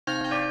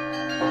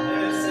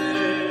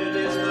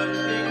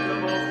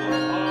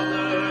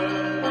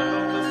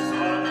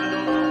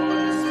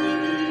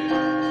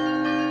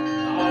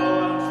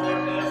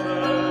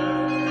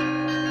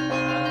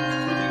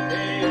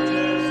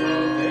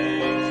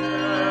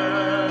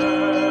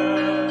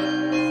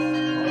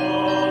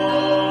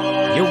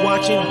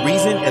watching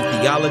Reason and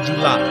Theology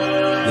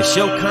Live. The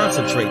show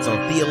concentrates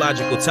on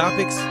theological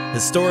topics,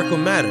 historical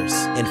matters,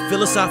 and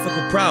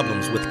philosophical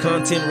problems with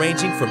content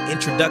ranging from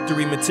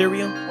introductory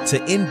material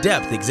to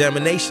in-depth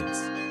examinations.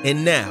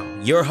 And now,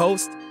 your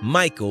host,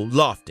 Michael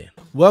Lofton.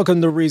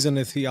 Welcome to Reason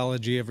and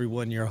Theology,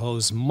 everyone. Your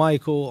host,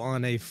 Michael,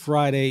 on a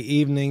Friday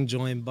evening,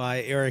 joined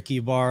by Eric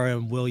Ibarra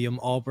and William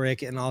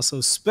Albrecht, and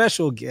also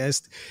special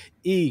guest,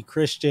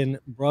 Christian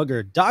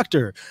Brugger,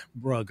 Dr.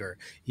 Brugger.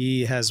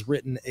 He has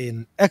written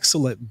an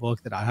excellent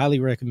book that I highly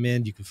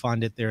recommend. You can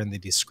find it there in the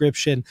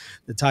description.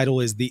 The title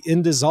is The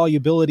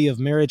Indissolubility of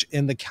Marriage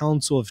and the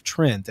Council of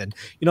Trent. And,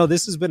 you know,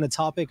 this has been a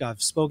topic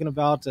I've spoken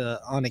about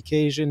on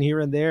occasion here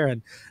and there.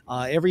 And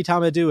every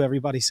time I do,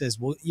 everybody says,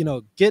 well, you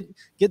know, get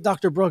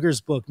Dr. Brugger's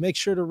book. Make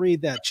sure to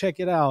read that. Check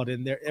it out.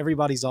 And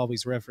everybody's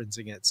always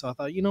referencing it. So I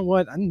thought, you know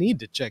what? I need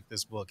to check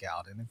this book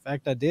out. And in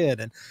fact, I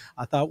did. And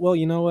I thought, well,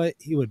 you know what?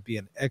 He would be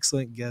an excellent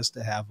guest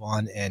to have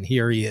on, and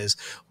here he is.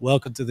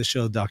 Welcome to the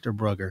show, Dr.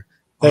 Brugger.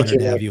 Thank you. Honored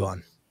to have you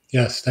on.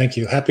 Yes, thank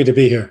you. Happy to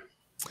be here.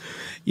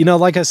 You know,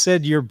 like I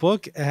said, your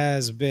book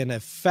has been a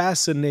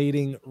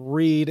fascinating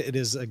read. It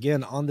is,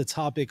 again, on the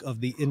topic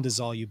of the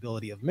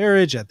indissolubility of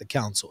marriage at the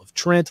Council of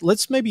Trent.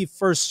 Let's maybe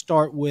first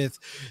start with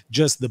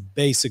just the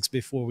basics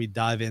before we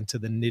dive into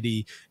the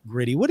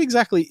nitty-gritty. What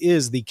exactly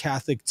is the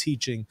Catholic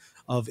teaching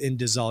of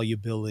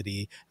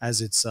indissolubility as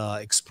it's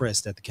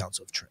expressed at the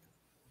Council of Trent?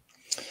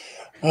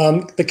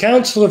 The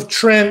Council of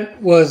Trent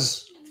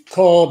was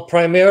called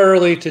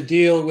primarily to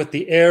deal with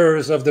the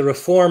errors of the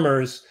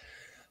reformers,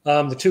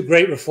 the two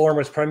great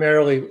reformers,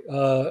 primarily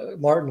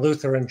Martin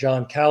Luther and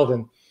John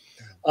Calvin.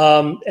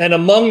 And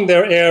among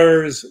their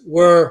errors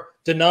were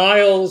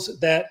denials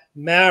that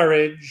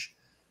marriage,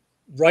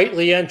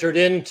 rightly entered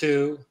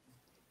into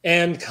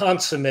and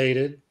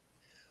consummated,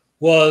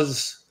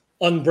 was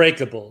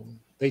unbreakable.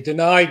 They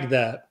denied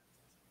that.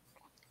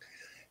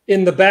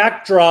 In the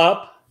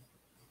backdrop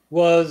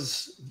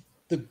was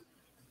the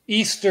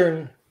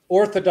Eastern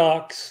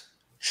Orthodox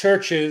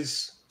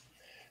churches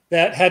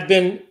that had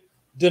been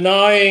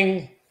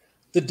denying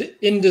the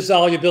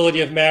indissolubility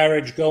of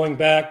marriage going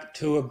back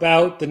to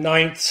about the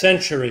 9th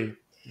century.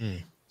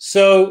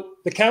 So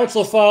the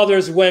Council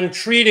Fathers, when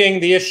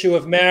treating the issue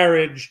of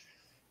marriage,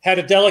 had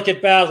a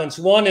delicate balance.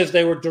 One is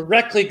they were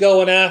directly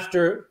going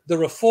after the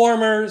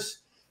reformers,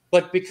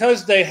 but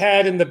because they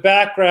had in the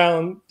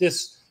background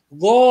this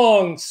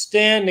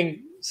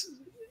long-standing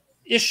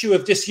issue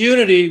of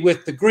disunity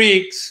with the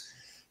Greeks,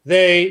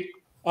 they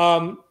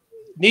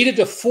needed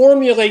to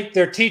formulate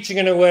their teaching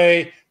in a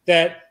way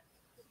that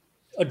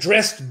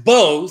addressed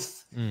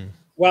both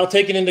while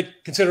taking into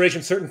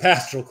consideration certain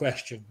pastoral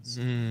questions.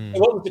 And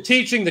what was the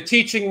teaching? The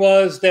teaching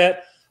was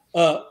that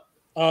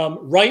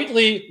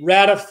rightly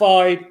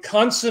ratified,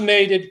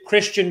 consummated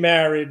Christian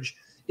marriage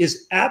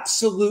is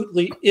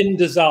absolutely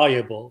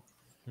indissoluble.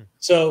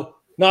 So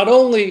not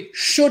only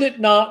should it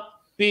not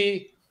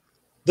be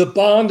the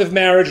bond of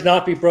marriage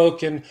not be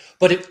broken,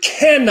 but it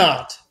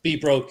cannot be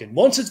broken.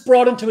 Once it's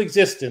brought into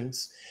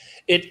existence,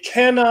 it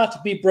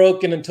cannot be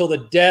broken until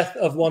the death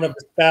of one of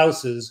the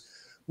spouses,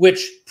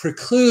 which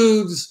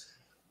precludes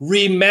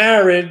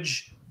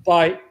remarriage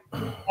by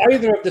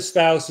either of the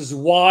spouses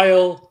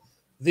while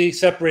the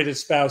separated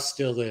spouse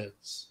still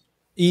lives.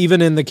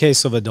 Even in the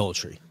case of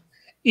adultery.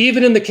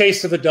 Even in the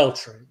case of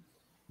adultery.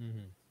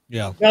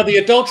 Yeah. Now, the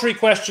adultery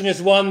question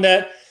is one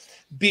that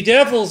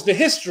bedevils the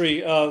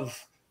history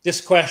of this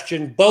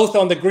question, both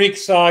on the Greek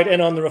side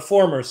and on the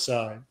reformer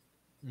side.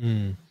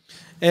 And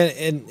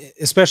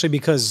especially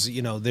because,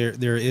 you know,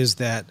 there is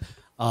that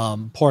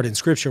part in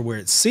Scripture where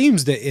it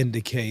seems to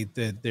indicate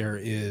that there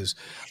is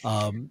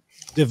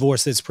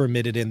divorce that's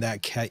permitted in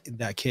that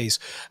case.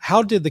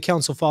 How did the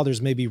Council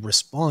Fathers maybe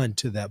respond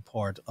to that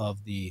part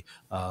of the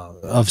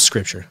of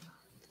Scripture?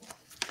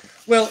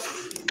 Well,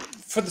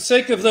 for the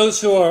sake of those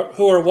who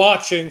are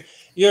watching,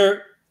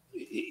 you're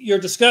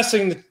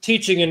discussing the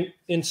teaching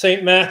in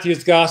St.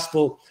 Matthew's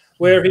Gospel,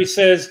 where he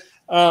says,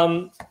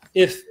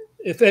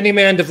 if any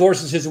man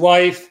divorces his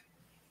wife,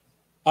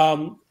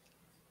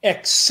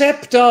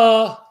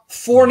 excepta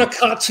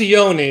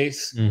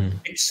fornicationis,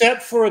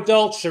 except for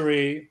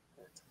adultery,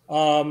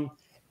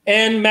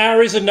 and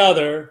marries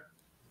another,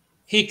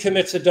 he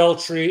commits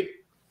adultery,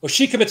 or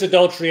she commits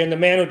adultery, and the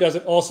man who does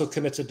it also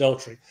commits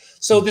adultery.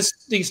 So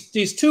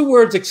these two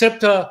words,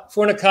 excepta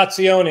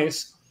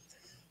fornicationis,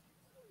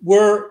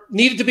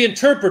 needed to be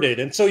interpreted.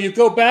 And so you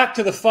go back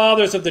to the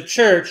fathers of the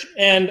church,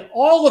 and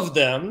all of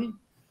them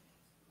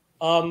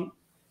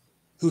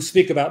who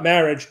speak about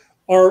marriage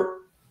are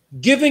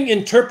giving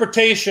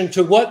interpretation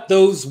to what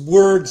those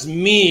words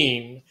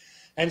mean.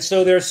 And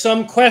so there's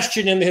some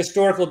question in the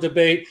historical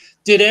debate,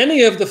 did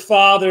any of the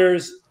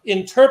fathers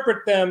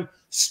interpret them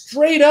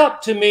straight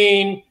up to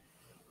mean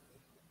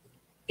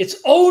it's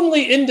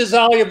only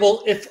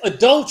indissoluble if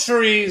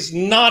adultery is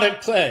not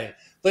at play?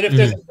 But if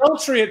there's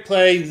adultery at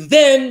play,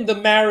 then the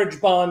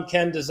marriage bond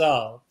can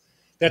dissolve.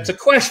 That's a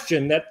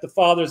question that the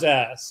fathers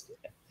asked.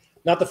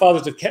 Not the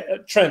fathers of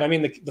Trent, I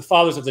mean the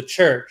fathers of the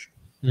church.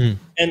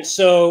 And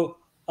so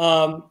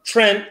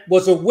Trent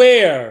was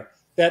aware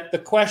that the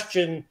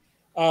question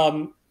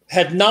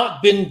had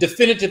not been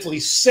definitively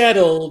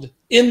settled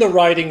in the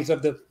writings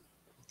of the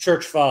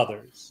church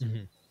fathers.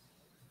 Mm-hmm.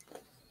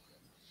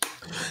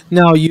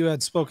 Now, you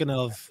had spoken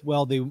of,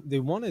 well, they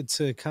wanted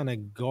to kind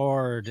of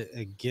guard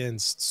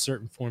against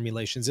certain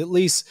formulations, at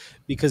least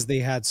because they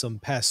had some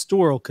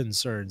pastoral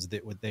concerns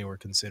that what they were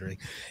considering.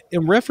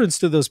 In reference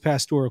to those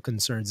pastoral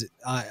concerns,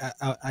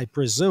 I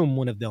presume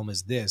one of them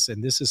is this,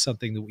 and this is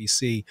something that we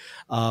see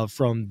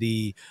from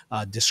the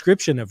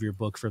description of your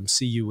book from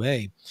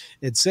CUA.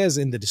 It says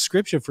in the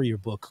description for your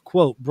book,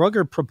 quote,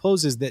 Brugger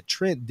proposes that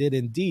Trent did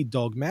indeed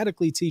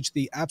dogmatically teach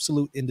the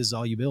absolute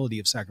indissolubility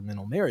of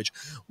sacramental marriage,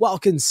 while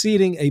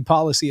conceding a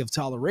policy of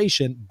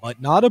toleration,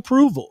 but not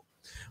approval,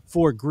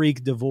 for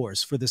Greek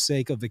divorce for the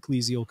sake of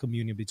ecclesial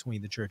communion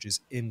between the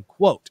churches, end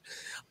quote.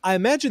 I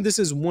imagine this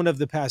is one of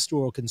the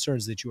pastoral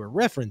concerns that you are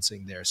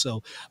referencing there.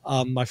 So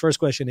my first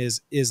question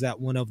is that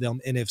one of them?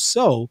 And if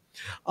so,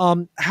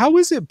 how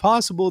is it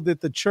possible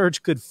that the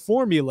church could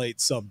formulate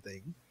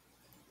something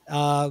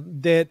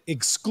that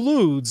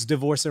excludes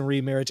divorce and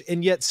remarriage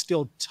and yet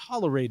still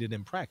tolerate it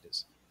in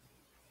practice?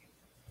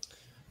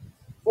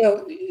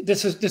 Well,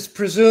 this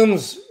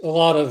presumes a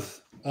lot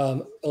of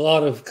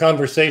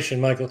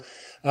conversation, Michael.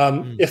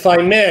 If I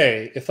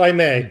may,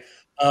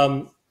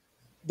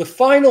 the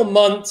final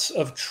months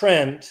of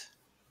Trent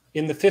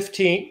in the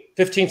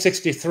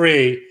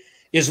 1563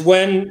 is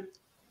when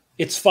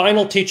its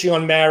final teaching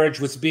on marriage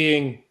was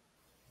being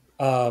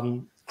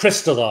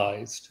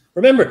crystallized.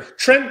 Remember,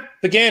 Trent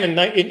began in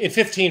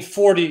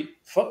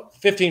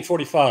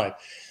 1545.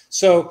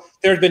 So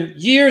there had been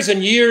years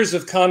and years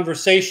of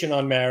conversation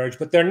on marriage,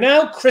 but they're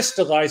now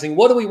crystallizing,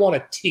 what do we want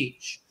to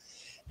teach?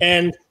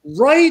 And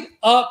right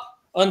up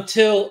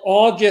until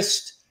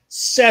August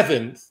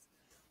 7th,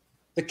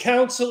 the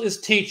council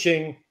is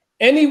teaching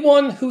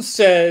anyone who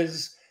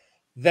says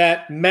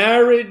that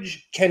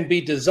marriage can be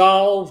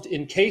dissolved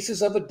in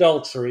cases of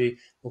adultery,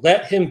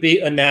 let him be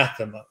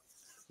anathema.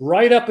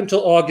 Right up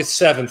until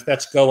August 7th,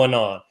 that's going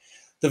on.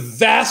 The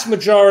vast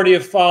majority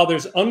of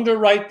fathers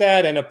underwrite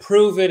that and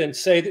approve it and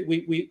say that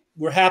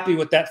we're happy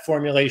with that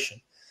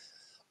formulation.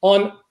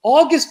 On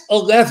August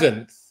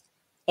 11th,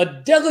 a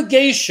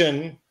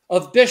delegation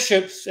of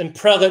bishops and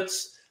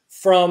prelates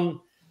from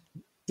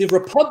the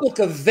Republic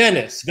of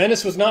Venice.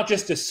 Venice was not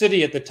just a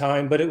city at the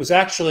time, but it was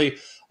actually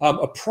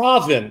a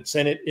province,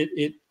 and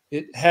it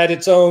had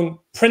its own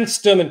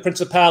princedom and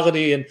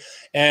principality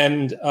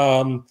and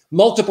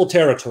multiple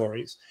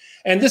territories.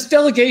 And this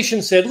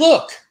delegation said,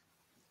 look,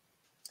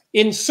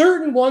 in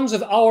certain ones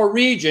of our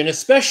region,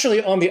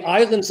 especially on the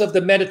islands of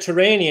the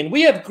Mediterranean,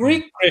 we have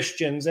Greek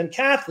Christians and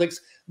Catholics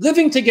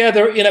living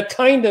together in a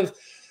kind of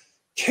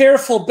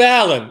careful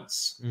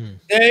balance.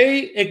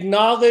 They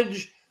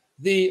acknowledge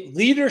the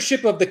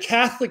leadership of the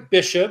Catholic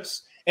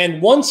bishops,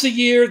 and once a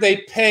year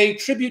they pay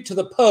tribute to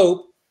the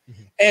Pope,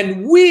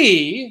 and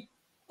we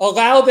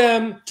allow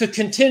them to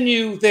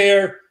continue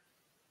their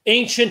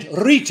ancient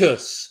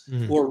ritus,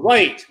 or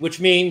rite, which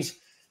means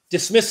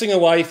dismissing a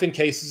wife in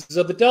cases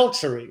of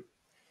adultery.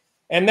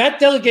 And that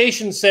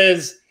delegation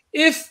says,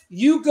 if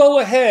you go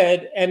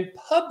ahead and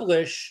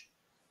publish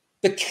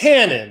the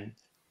canon,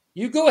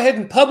 you go ahead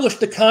and publish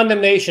the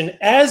condemnation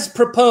as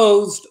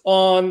proposed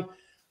on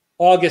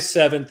August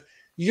 7th,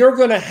 you're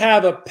going to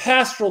have a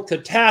pastoral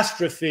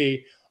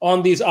catastrophe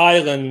on these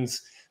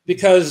islands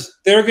because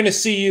they're going to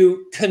see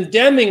you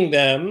condemning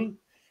them.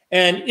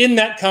 And in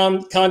that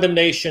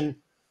condemnation,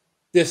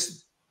 this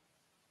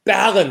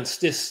balance,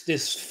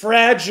 this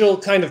fragile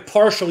kind of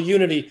partial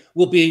unity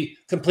will be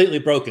completely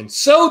broken.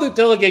 So the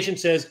delegation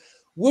says,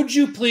 would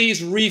you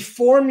please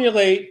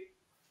reformulate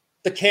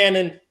the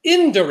canon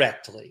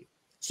indirectly?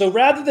 So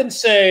rather than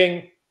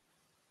saying,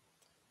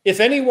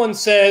 if anyone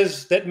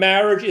says that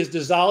marriage is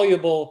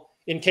dissoluble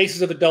in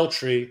cases of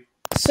adultery,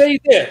 say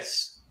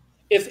this: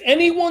 if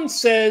anyone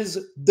says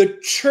the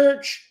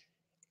church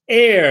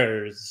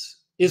errs,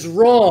 is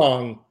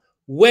wrong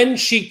when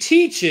she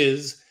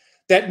teaches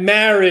that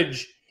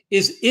marriage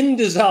is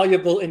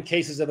indissoluble in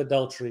cases of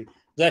adultery,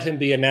 let him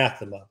be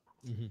anathema.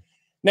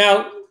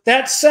 Now,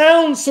 that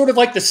sounds sort of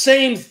like the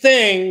same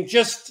thing,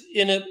 just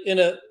in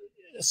a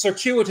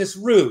circuitous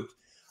route.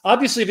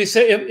 Obviously,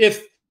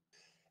 if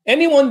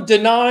anyone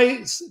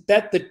denies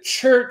that the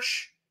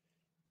church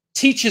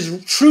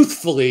teaches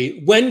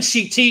truthfully when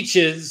she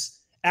teaches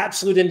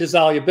absolute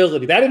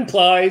indissolubility, that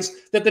implies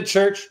that the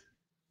church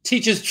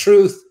teaches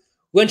truth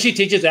when she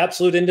teaches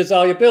absolute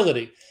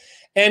indissolubility.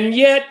 And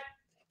yet,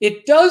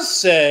 it does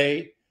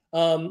say,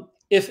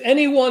 if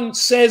anyone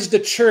says the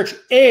church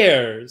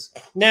errs.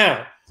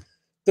 Now,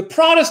 the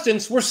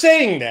Protestants were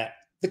saying that.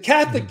 The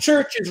Catholic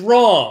Church is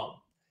wrong.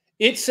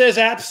 It says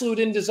absolute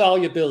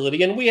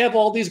indissolubility, and we have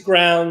all these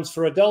grounds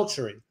for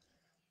adultery.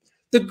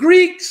 The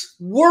Greeks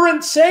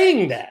weren't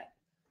saying that.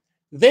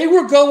 They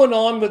were going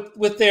on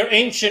with their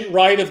ancient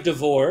rite of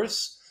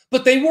divorce,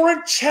 but they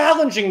weren't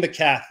challenging the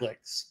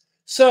Catholics.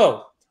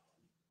 So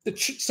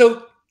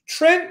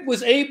Trent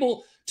was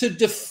able to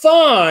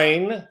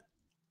define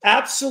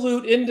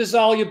absolute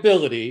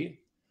indissolubility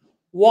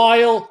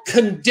while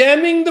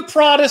condemning the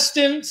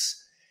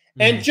Protestants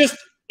and just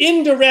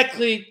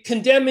indirectly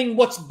condemning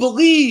what's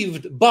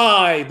believed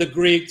by the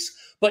Greeks,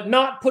 but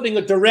not putting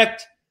a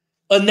direct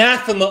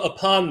anathema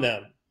upon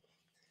them.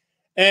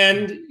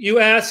 And you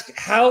ask,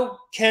 how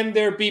can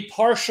there be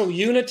partial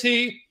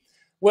unity?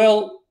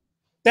 Well,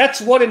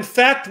 that's what in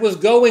fact was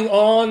going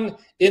on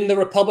in the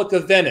Republic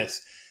of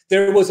Venice.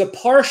 There was a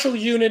partial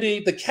unity.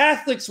 The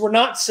Catholics were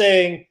not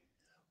saying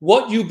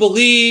what you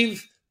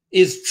believe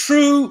is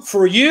true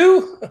for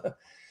you.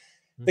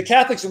 The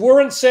Catholics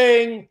weren't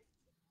saying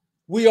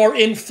we are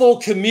in full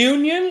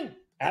communion.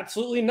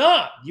 Absolutely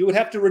not. You would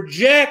have to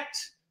reject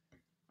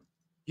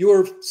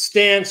your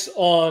stance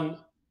on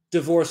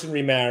divorce and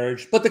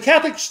remarriage. But the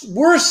Catholics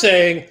were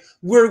saying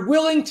we're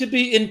willing to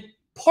be in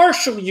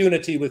partial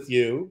unity with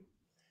you,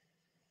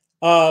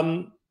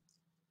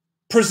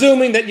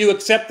 presuming that you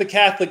accept the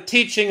Catholic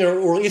teaching,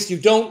 or at least you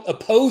don't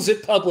oppose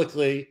it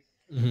publicly.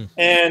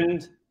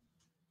 And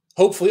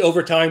hopefully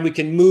over time we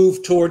can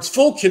move towards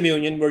full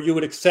communion where you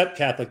would accept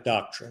Catholic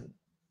doctrine.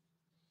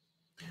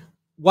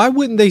 Why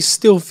wouldn't they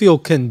still feel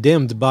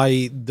condemned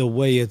by the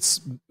way it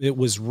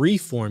was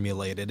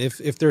reformulated?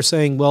 If they're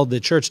saying, well,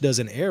 the church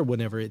doesn't err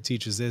whenever it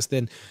teaches this,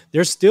 then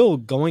they're still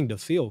going to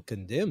feel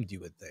condemned, you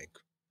would think.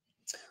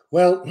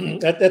 Well,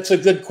 that's a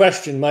good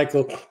question,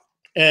 Michael.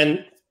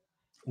 And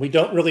we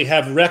don't really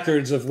have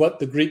records of what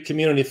the Greek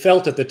community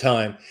felt at the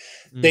time.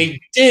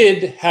 They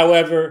did,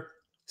 however,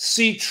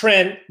 see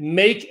Trent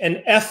make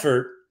an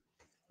effort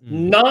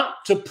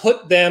not to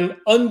put them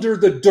under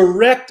the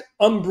direct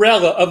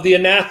umbrella of the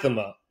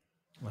anathema.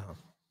 Wow.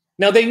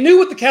 Now, they knew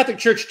what the Catholic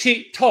Church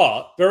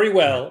taught very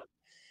well,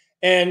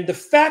 and the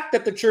fact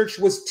that the church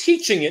was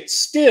teaching it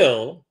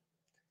still,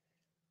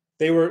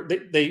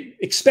 they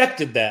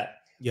expected that.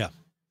 Yeah.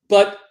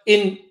 But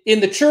in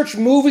the church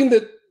moving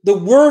the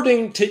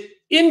wording to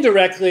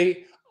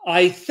indirectly,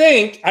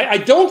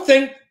 I don't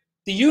think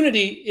the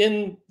unity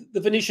in the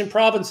Venetian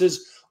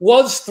provinces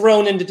was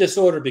thrown into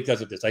disorder because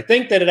of this. I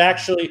think that it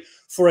actually,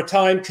 for a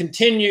time,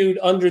 continued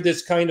under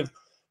this kind of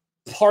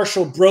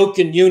partial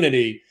broken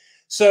unity.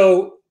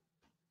 So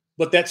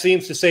what that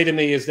seems to say to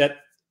me is that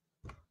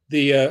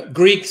the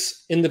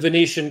Greeks in the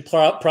Venetian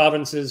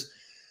provinces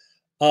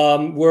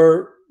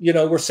were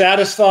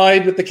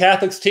satisfied with the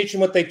Catholics teaching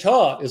what they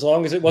taught, as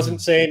long as it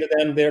wasn't saying to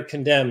them they're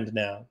condemned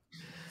now.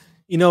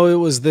 You know, it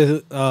was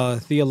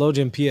the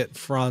theologian Piet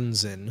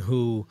Franzen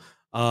who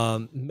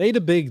made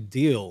a big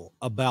deal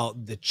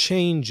about the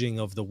changing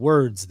of the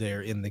words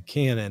there in the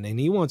canon. And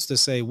he wants to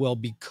say, well,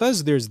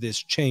 because there's this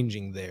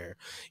changing there,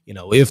 you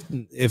know,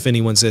 if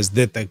anyone says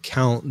that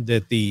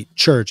the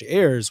church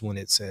errs when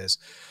it says,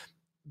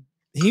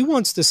 he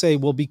wants to say,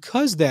 well,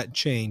 because that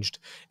changed,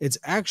 it's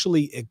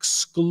actually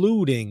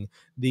excluding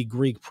the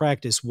Greek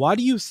practice. Why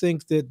do you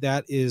think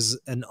that is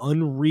an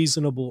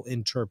unreasonable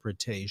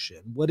interpretation?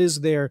 What is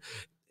there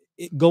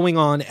going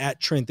on at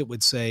Trent that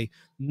would say,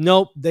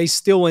 nope, they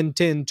still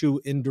intend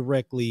to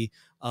indirectly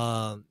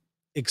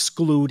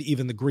exclude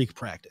even the Greek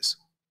practice?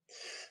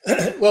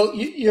 Well,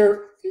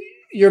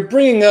 you're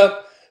bringing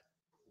up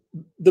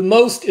the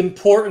most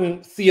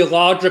important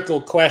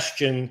theological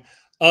question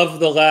of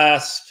the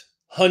last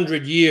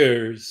 100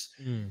 years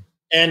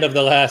and of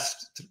the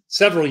last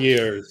several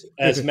years,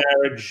 as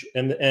marriage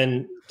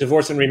and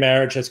divorce and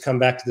remarriage has come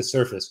back to the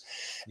surface.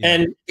 Yeah.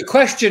 And the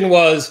question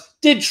was,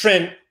 did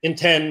Trent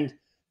intend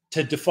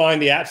to define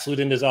the absolute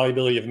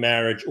indissolubility of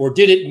marriage, or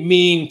did it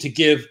mean to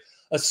give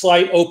a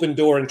slight open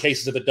door in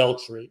cases of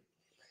adultery?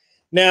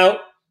 Now,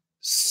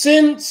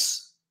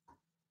 since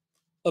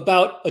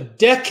about a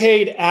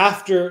decade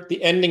after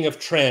the ending of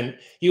Trent,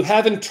 you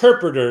have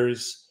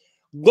interpreters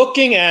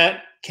looking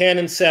at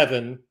Canon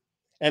 7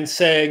 and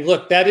saying,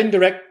 look, that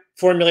indirect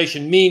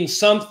formulation means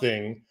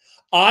something.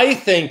 I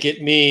think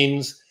it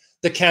means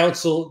the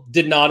council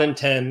did not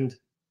intend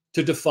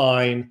to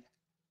define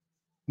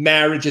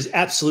marriage as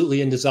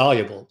absolutely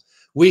indissoluble.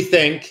 We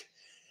think,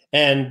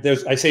 and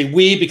I say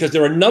we because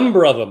there are a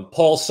number of them.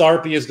 Paul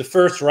Sarpi is the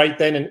first, right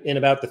then in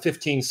about the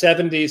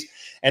 1570s,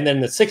 and then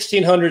the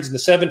 1600s and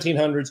the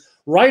 1700s,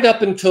 right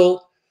up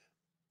until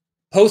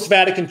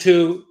post-Vatican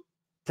II,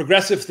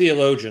 progressive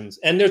theologians.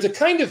 And there's a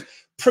kind of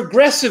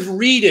progressive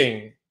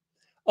reading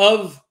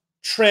of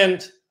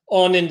Trent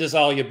on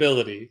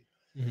indissolubility.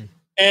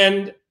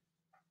 And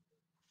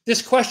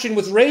this question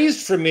was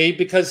raised for me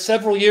because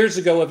several years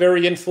ago, a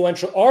very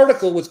influential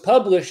article was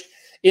published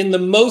in the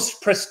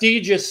most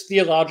prestigious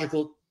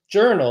theological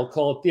journal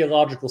called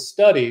Theological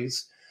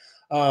Studies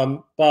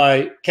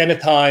by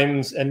Kenneth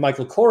Himes and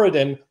Michael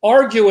Corridon,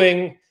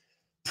 arguing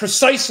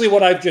precisely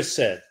what I've just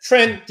said.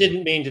 Trent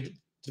didn't mean to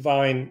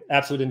define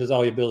absolute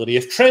indissolubility.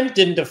 If Trent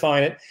didn't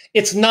define it,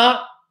 it's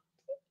not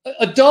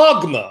a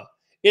dogma.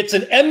 It's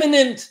an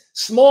eminent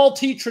small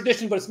t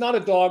tradition, but it's not a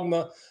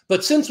dogma.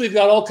 But since we've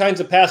got all kinds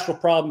of pastoral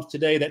problems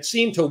today that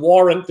seem to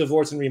warrant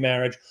divorce and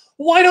remarriage,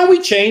 why don't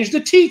we change the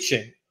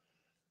teaching?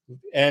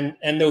 And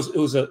it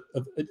was a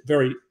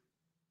very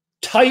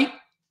tightly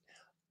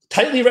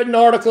written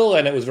article,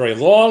 and it was a very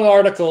long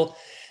article.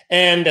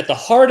 And at the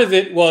heart of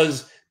it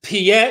was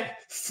Piet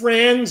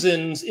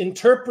Franzen's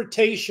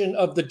interpretation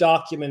of the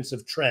documents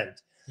of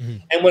Trent.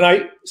 And when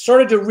I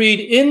started to read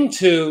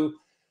into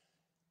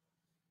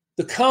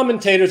the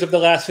commentators of the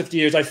last 50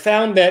 years, I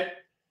found that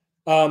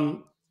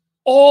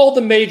all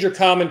the major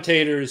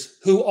commentators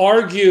who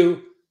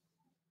argue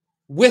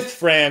with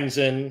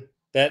Franzen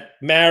that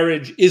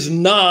marriage is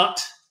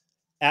not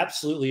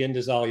absolutely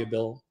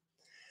indissoluble,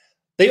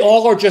 they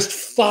all are just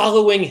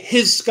following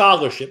his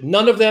scholarship.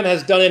 None of them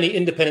has done any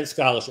independent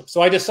scholarship.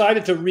 So I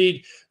decided to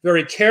read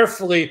very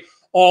carefully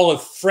all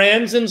of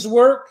Franzen's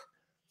work,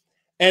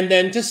 and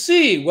then to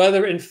see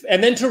whether,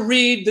 and then to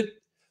read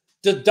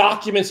the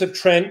documents of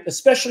Trent,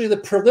 especially the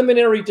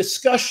preliminary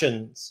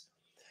discussions,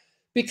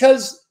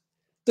 because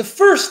the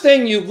first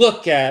thing you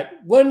look at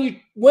when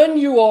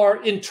you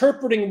are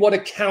interpreting what a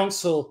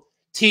council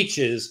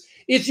teaches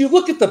is you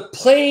look at the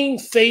plain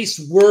face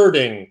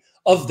wording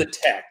of the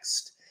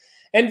text.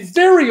 And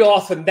very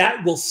often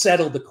that will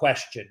settle the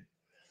question.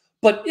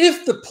 But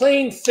if the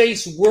plain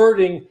face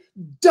wording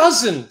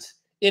doesn't,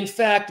 in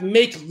fact,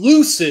 make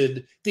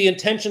lucid the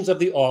intentions of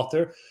the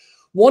author,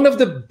 one of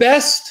the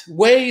best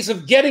ways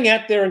of getting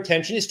at their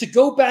intention is to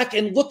go back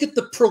and look at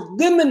the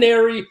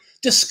preliminary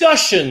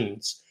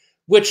discussions,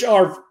 which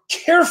are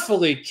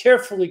carefully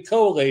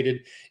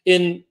collated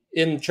in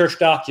church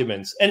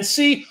documents, and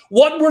see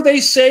what were they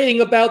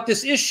saying about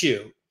this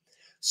issue,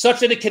 such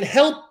that it can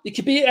help, it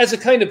can be as a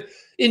kind of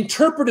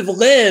interpretive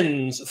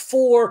lens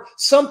for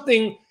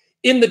something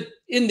in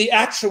the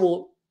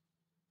actual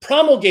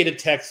promulgated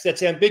text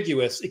that's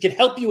ambiguous. It can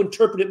help you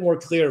interpret it more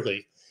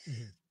clearly.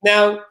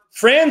 Now,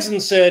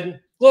 Franzen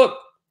said, look,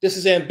 this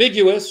is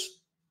ambiguous,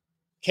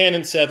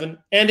 Canon 7,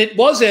 and it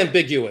was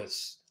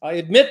ambiguous. I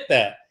admit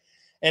that.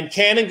 And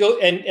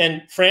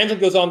Franzen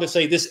goes on to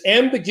say this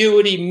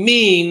ambiguity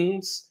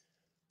means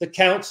the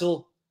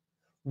council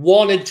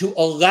wanted to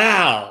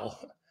allow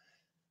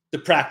the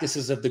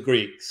practices of the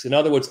Greeks. In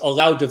other words,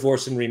 allow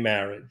divorce and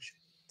remarriage.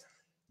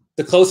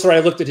 The closer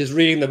I looked at his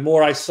reading, the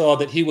more I saw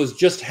that he was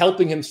just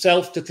helping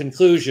himself to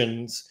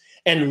conclusions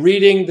and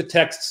reading the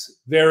texts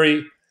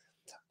very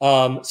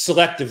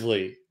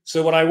selectively.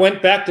 So when I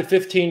went back to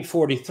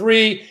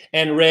 1543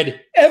 and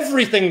read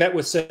everything that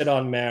was said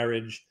on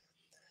marriage,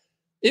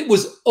 it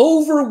was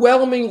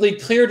overwhelmingly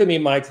clear to me,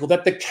 Michael,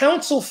 that the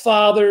council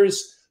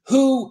fathers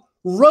who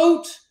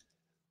wrote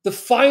the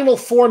final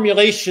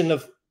formulation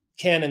of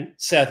Canon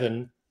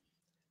 7,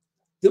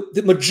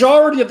 the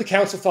majority of the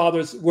council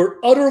fathers were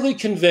utterly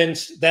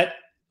convinced that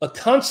a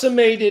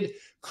consummated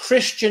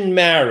Christian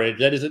marriage,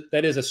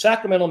 that is a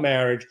sacramental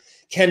marriage,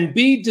 can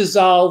be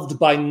dissolved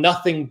by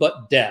nothing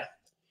but death.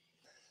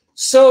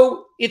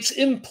 So it's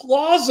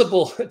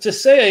implausible to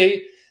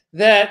say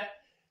that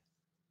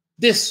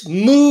this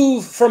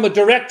move from a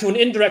direct to an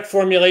indirect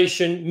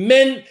formulation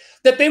meant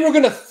that they were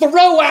going to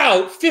throw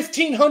out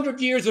 1,500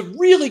 years of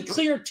really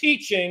clear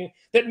teaching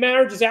that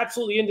marriage is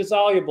absolutely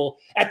indissoluble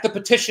at the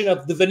petition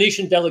of the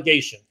Venetian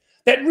delegation.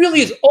 That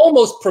really is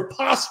almost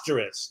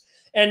preposterous.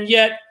 And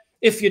yet,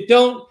 if you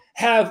don't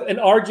have an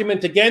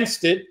argument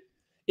against it,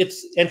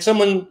 and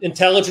someone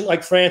intelligent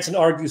like Franzen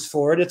argues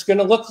for it, it's going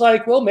to look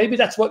like, well, maybe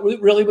that's what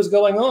really was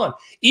going on.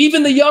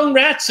 Even the young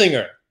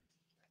Ratzinger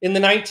in the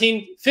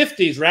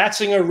 1950s,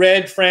 Ratzinger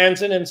read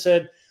Franzen and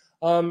said,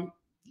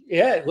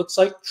 yeah, it looks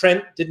like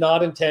Trent did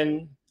not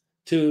intend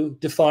to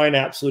define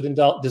absolute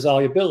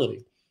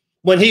indissolubility.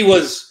 When he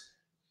was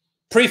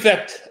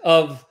prefect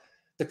of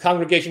the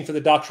Congregation for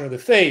the Doctrine of the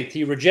Faith,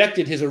 he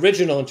rejected his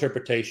original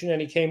interpretation,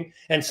 and he came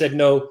and said,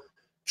 no,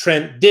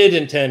 Trent did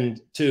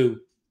intend to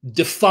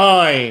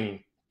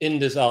define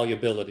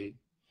indissolubility.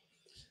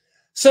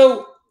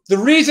 So the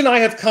reason I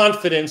have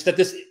confidence that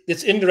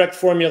this indirect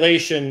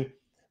formulation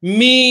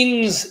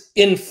means,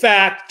 in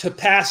fact, to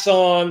pass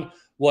on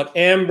what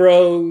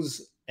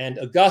Ambrose and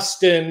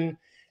Augustine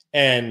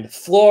and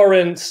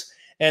Florence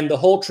and the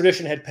whole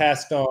tradition had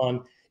passed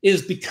on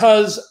is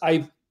because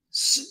I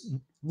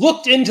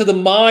looked into the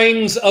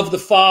minds of the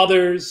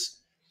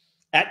fathers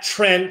at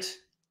Trent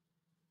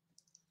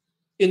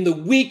in the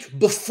week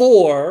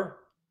before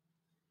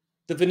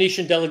the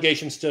Venetian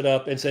delegation stood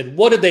up and said,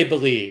 what did they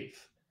believe?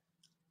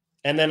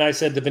 And then I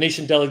said the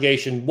Venetian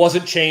delegation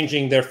wasn't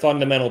changing their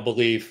fundamental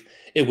belief.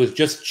 It was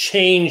just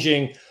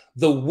changing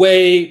the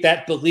way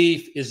that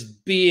belief is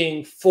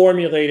being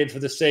formulated for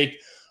the sake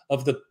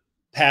of the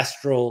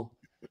pastoral,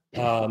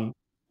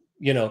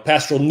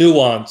 pastoral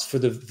nuance for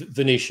the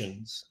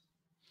Venetians.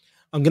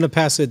 I'm going to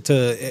pass it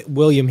to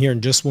William here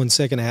in just 1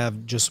 second. I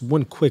have just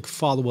one quick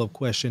follow-up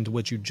question to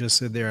what you just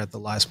said there at the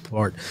last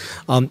part.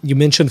 You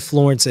mentioned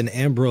Florence and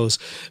Ambrose.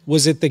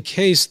 Was it the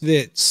case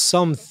that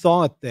some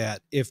thought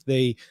that if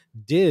they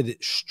did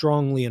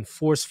strongly and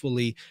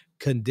forcefully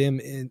affirm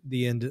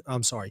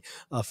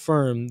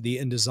the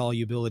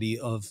indissolubility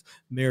of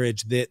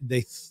marriage, that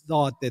they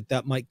thought that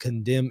that might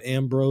condemn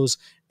Ambrose?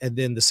 And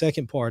then the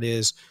second part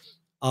is,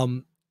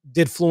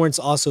 did Florence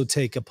also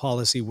take a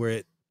policy where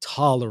it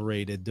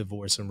tolerated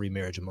divorce and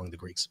remarriage among the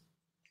Greeks?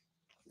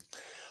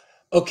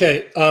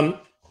 Okay.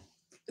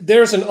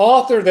 There's an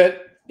author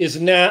that is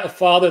now a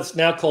father that's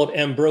now called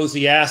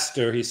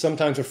Ambrosiaster. He's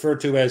sometimes referred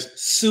to as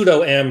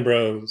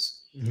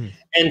Pseudo-Ambrose. Mm-hmm.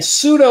 And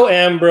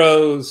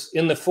Pseudo-Ambrose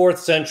in the 4th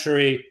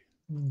century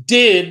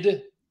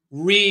did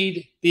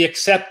read the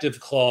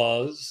acceptive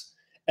clause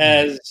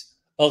as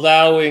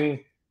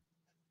allowing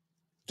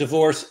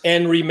divorce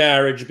and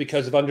remarriage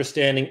because of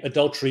understanding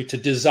adultery to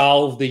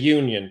dissolve the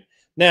union.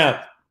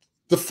 Now,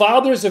 the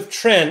fathers of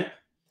Trent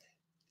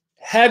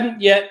hadn't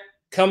yet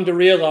come to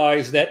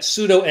realize that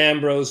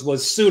Pseudo-Ambrose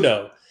was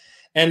pseudo.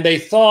 And they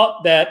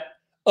thought that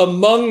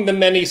among the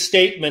many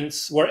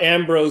statements where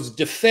Ambrose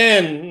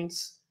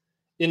defends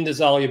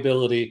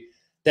indissolubility,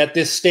 that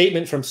this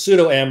statement from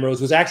Pseudo-Ambrose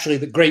was actually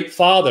the great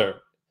father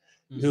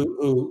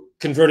who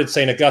converted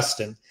St.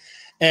 Augustine.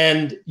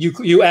 And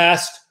you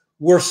asked,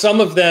 were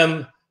some of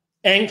them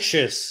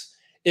anxious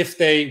if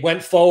they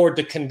went forward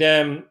to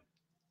condemn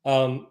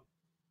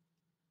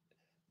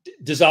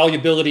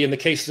dissolubility in the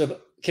case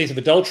of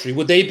adultery?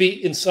 Would they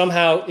be in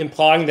somehow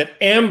implying that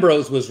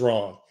Ambrose was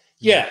wrong?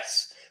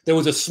 Yes. There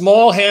was a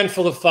small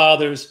handful of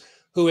fathers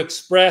who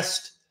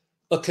expressed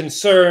a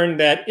concern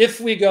that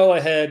if we go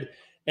ahead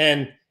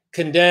and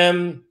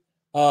condemn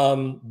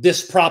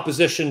this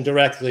proposition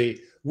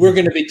directly, we're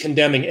going to be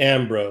condemning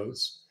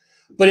Ambrose.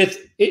 But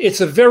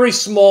it's a very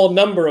small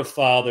number of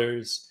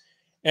fathers.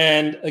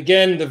 And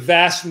again, the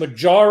vast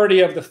majority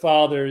of the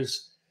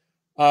fathers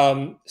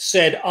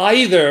said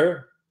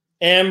either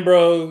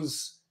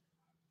Ambrose,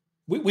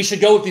 we should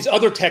go with these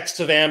other texts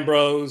of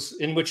Ambrose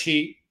in which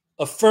he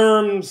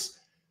affirms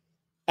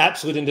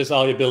absolute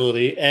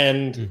indissolubility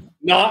and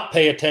not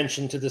pay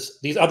attention to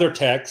these other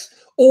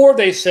texts, or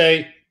they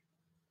say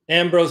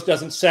Ambrose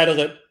doesn't settle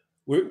it,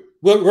 we're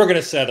going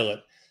to settle it.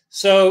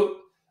 So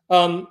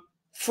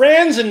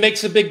Franzen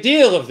makes a big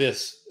deal of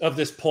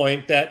this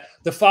point that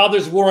the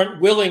fathers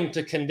weren't willing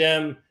to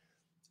condemn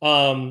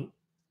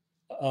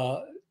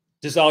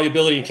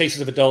dissolubility in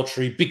cases of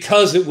adultery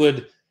because it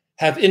would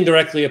have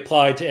indirectly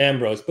applied to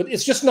Ambrose. But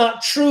it's just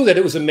not true that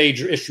it was a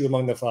major issue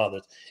among the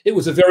fathers. It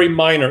was a very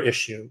minor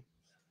issue.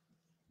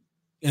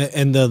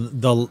 And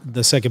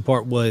the second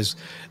part was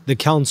the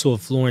Council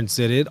of Florence,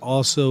 that it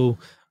also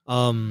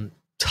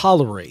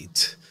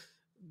tolerate,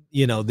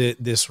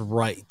 this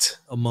right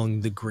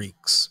among the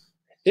Greeks.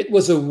 It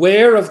was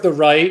aware of the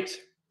right.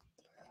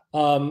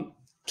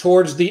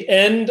 Towards the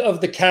end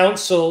of the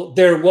council,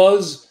 there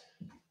was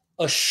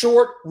a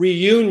short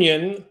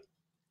reunion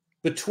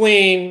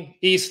between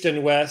East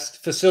and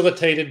West,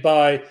 facilitated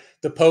by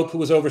the Pope who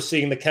was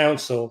overseeing the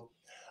council.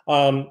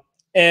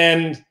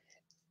 And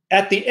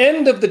at the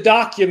end of the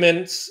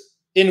documents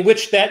in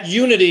which that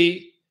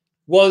unity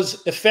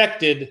was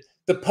effected,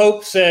 the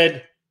Pope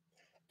said,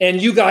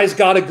 and you guys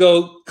got to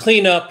go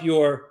clean up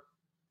your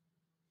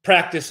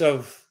practice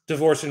of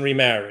divorce and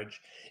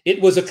remarriage.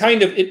 It was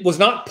it was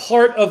not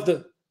part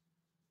of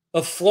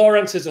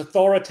Florence's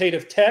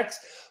authoritative text,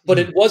 but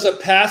it was a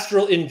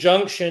pastoral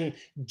injunction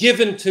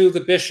given to the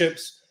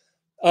bishops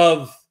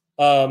of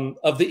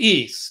the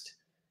East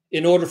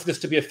in order for this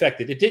to be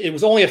effected. It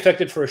was only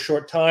effected for a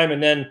short time,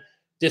 and then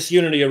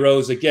disunity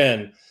arose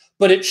again.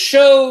 But it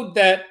showed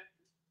the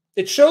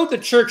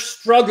church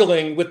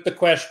struggling with the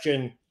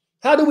question,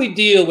 how do we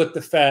deal with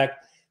the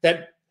fact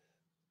that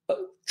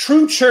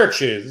true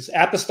churches,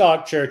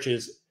 apostolic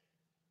churches,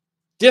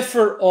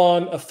 differ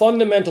on a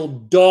fundamental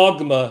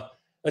dogma,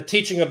 a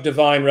teaching of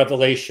divine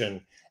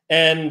revelation.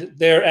 And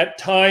there at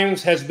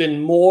times has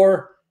been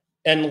more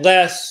and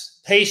less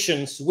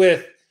patience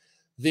with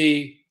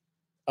the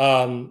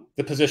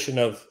position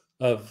of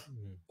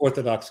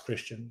Orthodox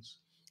Christians.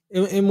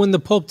 And when the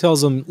Pope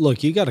tells them,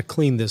 look, you got to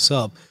clean this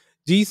up,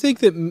 do you think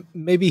that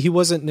maybe he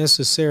wasn't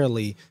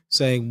necessarily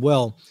saying,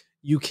 well,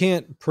 you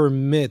can't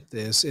permit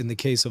this in the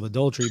case of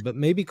adultery, but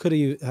maybe could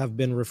he have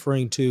been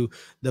referring to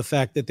the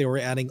fact that they were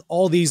adding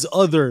all these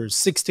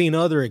 16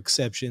 other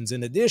exceptions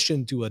in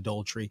addition to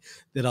adultery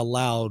that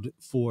allowed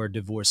for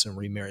divorce and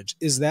remarriage?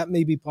 Is that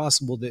maybe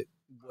possible that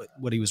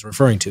what he was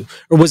referring to,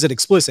 or was it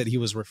explicit he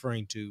was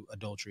referring to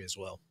adultery as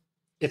well?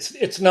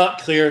 It's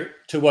not clear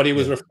to what he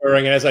was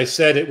referring. And as I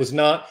said, it was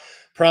not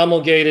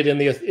promulgated in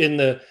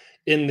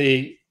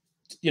the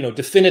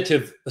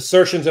definitive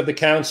assertions of the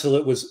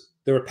council.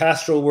 There were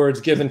pastoral words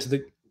given to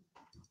the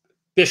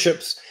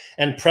bishops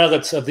and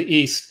prelates of the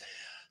East.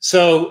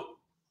 So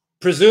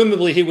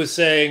presumably he was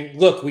saying,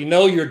 look, we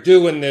know you're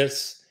doing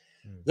this.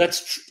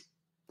 Let's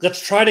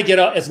try to get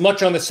as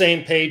much on the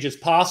same page as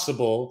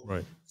possible,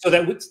 right, so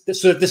that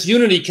this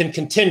unity can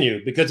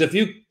continue. Because if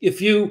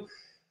you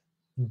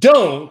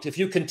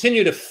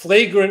continue to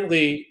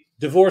flagrantly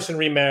divorce and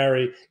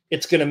remarry,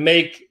 it's going to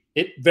make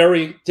it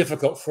very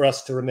difficult for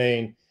us to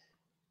remain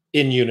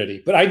in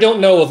unity. But I don't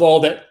know of all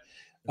that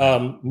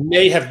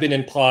may have been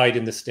implied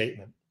in the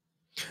statement.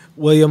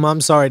 William, I'm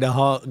sorry to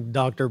hog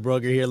Dr.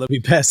 Brugger here. Let me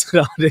pass it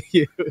on to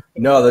you.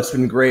 No, that's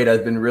been great.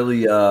 I've been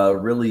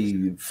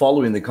really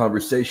following the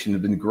conversation.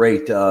 It's been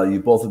great.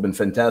 You both have been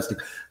fantastic.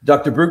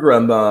 Dr.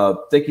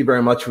 Brugger, thank you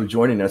very much for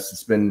joining us.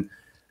 It's been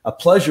a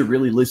pleasure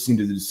really listening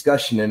to the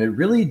discussion, and it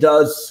really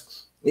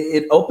does,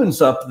 it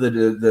opens up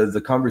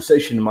the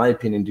conversation, in my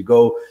opinion, to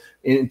go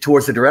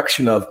towards the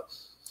direction of,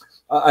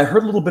 I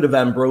heard a little bit of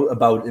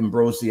about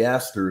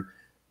Ambrosiaster.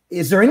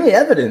 Is there any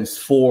evidence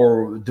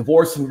for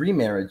divorce and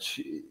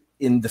remarriage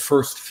in the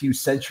first few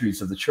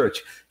centuries of the church?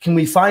 Can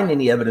we find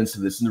any evidence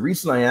of this? And the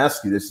reason I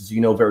ask you this, as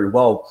you know very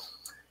well,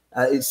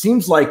 it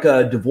seems like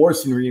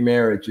divorce and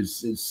remarriage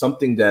is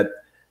something that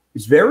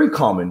is very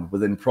common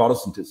within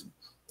Protestantism.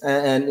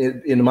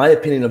 And in my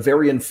opinion, a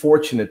very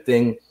unfortunate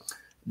thing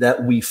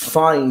that we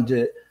find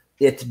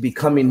it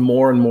becoming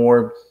more and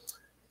more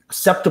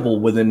acceptable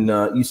within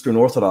Eastern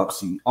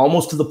Orthodoxy,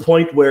 almost to the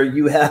point where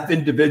you have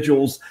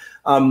individuals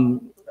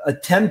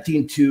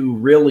attempting to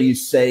really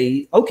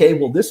say, okay,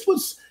 well, this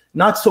was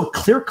not so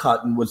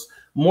clear-cut and was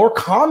more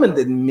common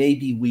than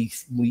maybe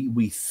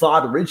we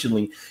thought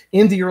originally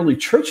in the early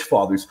church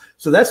fathers.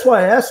 So that's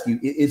why I ask you,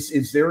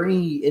 is there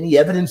any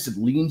evidence that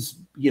leans,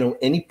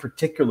 any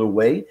particular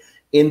way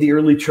in the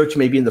early church,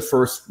 maybe in the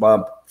first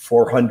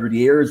 400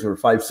 years or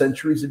 5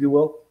 centuries, if you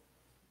will?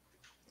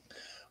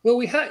 Well,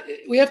 we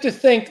have to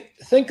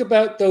think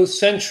about those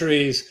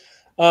centuries.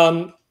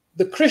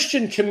 The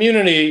Christian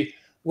community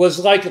was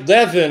like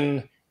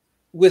leaven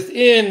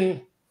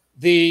within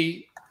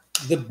the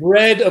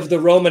bread of the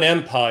Roman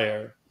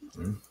Empire.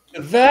 Mm-hmm.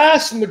 The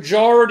vast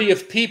majority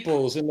of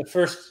peoples in the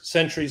first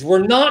centuries were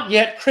not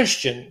yet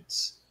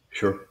Christians.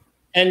 Sure.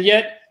 And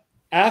yet,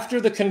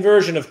 after the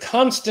conversion of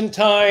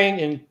Constantine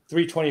in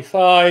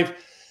 325,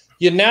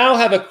 you now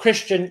have a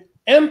Christian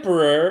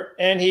emperor,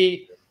 and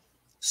he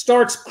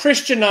starts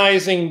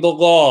Christianizing the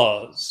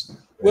laws.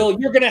 Well,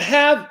 you're going to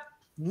have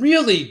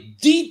really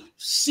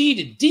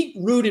deep-seated,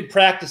 deep-rooted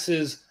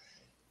practices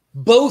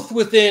both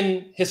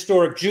within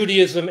historic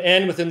Judaism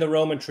and within the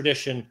Roman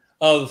tradition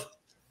of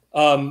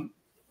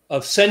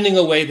sending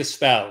away the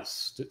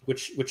spouse,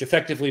 which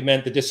effectively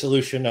meant the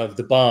dissolution of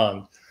the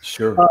bond.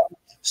 Sure.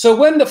 So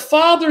when the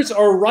fathers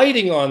are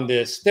writing on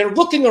this, they're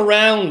looking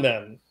around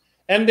them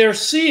and they're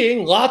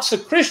seeing lots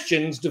of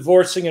Christians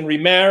divorcing and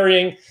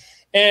remarrying,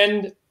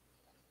 and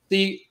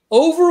the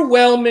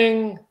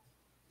overwhelming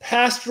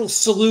pastoral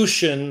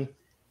solution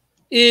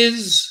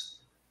is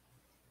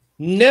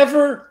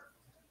never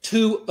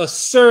to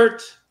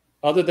assert,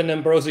 other than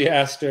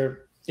Ambrosiaster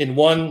in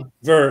one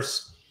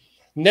verse,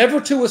 never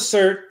to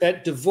assert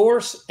that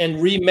divorce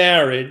and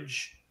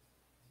remarriage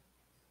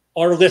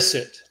are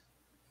licit.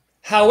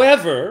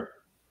 However,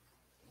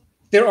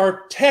 there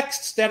are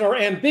texts that are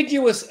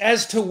ambiguous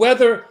as to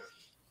whether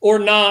or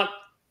not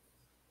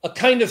a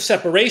kind of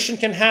separation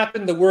can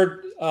happen. The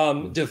word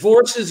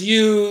divorce is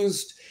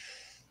used.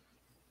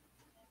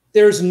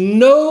 There's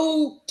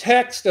no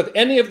text of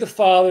any of the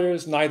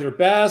fathers, neither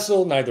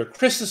Basil, neither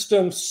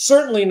Chrysostom,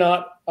 certainly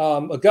not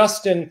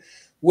Augustine,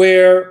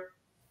 where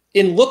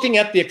in looking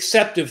at the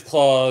acceptive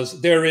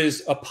clause, there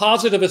is a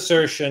positive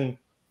assertion: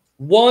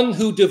 one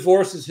who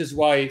divorces his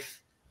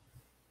wife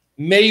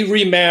may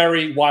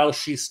remarry while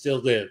she still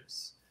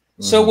lives.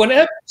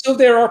 Mm-hmm. So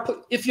there are,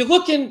 if you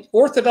look in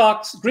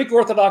Greek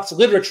Orthodox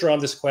literature on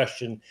this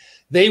question,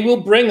 they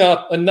will bring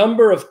up a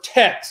number of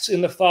texts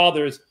in the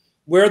fathers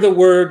where the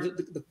word,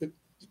 the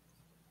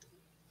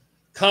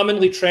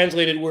commonly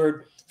translated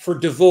word for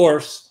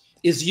divorce,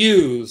 is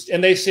used.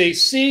 And they say,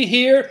 see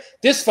here,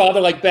 this father,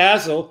 like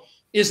Basil,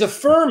 is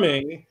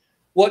affirming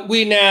what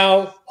we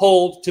now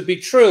hold to be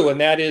true,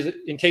 and that is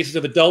in cases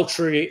of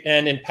adultery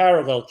and in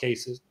parallel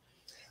cases.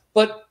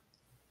 But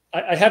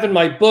I have in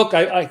my book,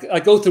 I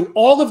go through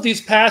all of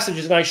these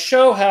passages and I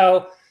show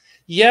how,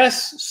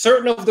 yes,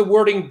 certain of the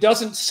wording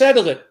doesn't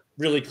settle it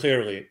really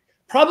clearly,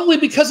 probably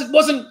because it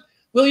wasn't,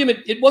 William,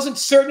 it wasn't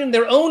certain in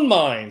their own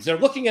minds. They're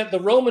looking at the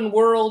Roman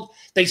world.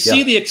 They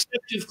see the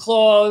acceptive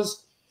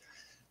clause.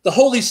 The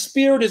Holy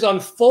Spirit is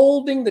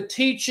unfolding the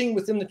teaching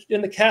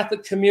in the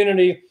Catholic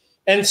community.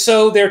 And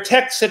so their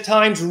texts at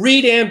times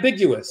read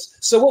ambiguous.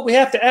 So what we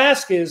have to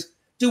ask is,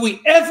 do we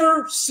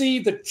ever see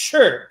the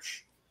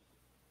church,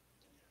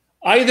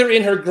 either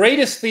in her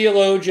greatest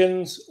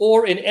theologians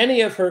or in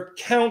any of her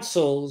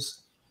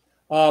councils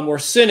or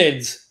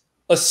synods,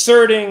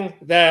 asserting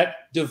that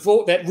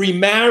that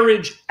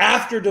remarriage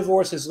after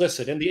divorce is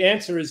licit? And the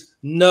answer is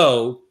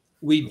no,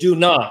 we do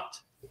not.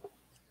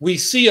 We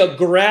see a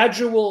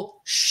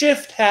gradual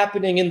shift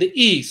happening in the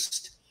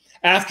East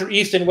after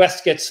East and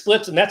West get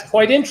split, and that's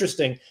quite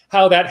interesting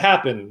how that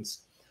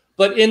happens.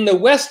 But in the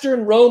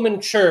Western Roman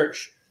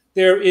Church,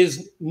 there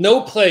is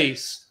no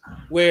place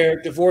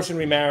where divorce and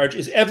remarriage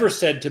is ever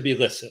said to be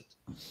licit.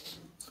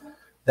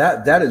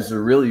 That is a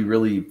really,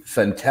 really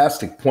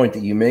fantastic point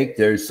that you make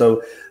there.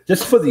 So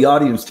just for the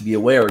audience to be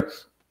aware,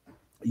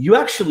 you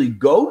actually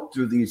go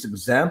through these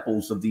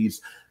examples of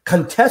these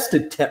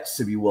contested texts,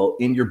 if you will,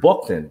 in your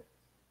book then.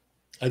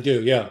 I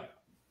do, yeah.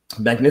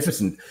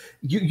 Magnificent.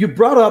 You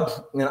brought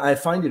up, and I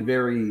find it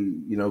very,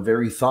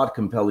 very thought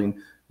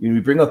compelling.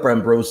 You bring up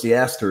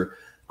Ambrosiaster.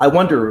 I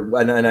wonder,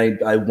 and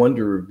I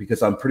wonder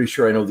because I'm pretty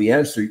sure I know the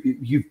answer.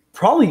 You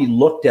probably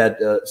looked at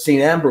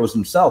St. Ambrose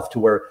himself, to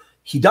where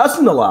he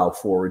doesn't allow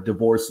for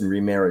divorce and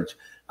remarriage.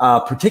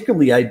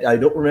 Particularly, I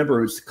don't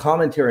remember his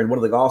commentary in one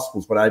of the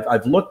Gospels, but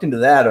I've looked into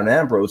that on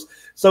Ambrose.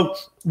 So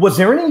was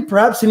there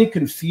perhaps any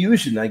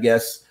confusion, I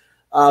guess,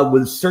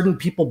 with certain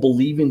people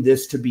believing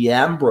this to be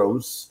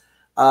Ambrose,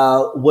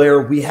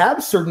 where we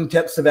have certain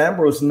texts of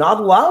Ambrose not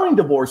allowing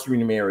divorce and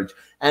remarriage.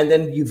 And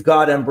then you've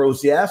got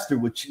Ambrosiaster,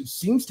 which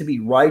seems to be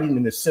writing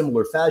in a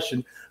similar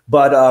fashion,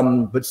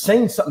 but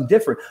saying something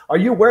different. Are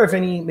you aware of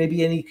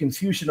maybe any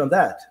confusion on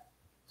that?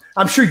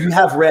 I'm sure you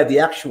have read the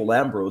actual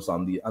Ambrose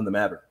on the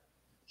matter.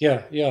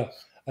 Yeah,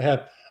 I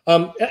have.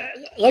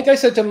 Like I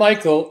said to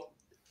Michael,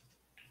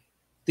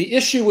 the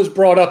issue was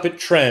brought up at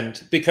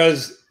Trent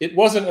because it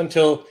wasn't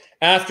until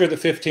after the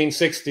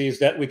 1560s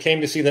that we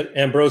came to see that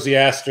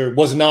Ambrosiaster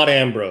was not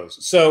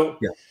Ambrose. So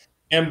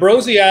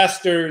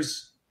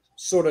Ambrosiaster's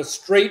sort of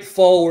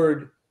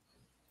straightforward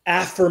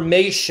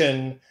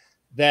affirmation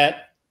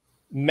that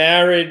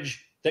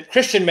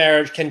Christian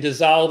marriage can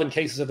dissolve in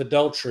cases of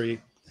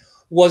adultery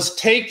was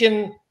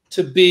taken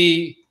to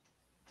be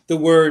the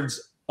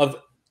words of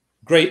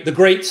the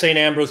great St.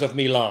 Ambrose of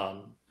Milan.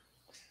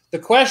 The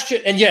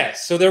question, and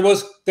yes, so there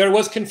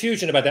was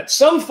confusion about that.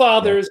 Some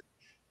fathers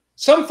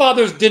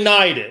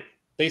denied it.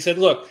 They said,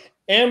 look,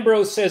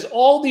 Ambrose says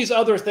all these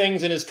other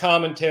things in his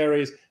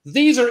commentaries.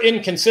 These are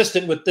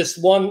inconsistent with this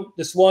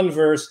one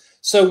verse.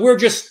 So we're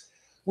just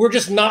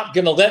not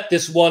going to let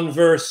this one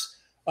verse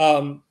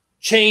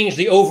change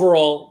the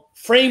overall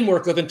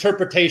framework of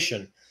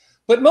interpretation.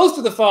 But most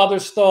of the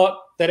fathers thought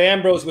that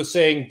Ambrose was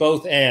saying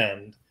both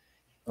and.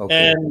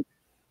 Okay. And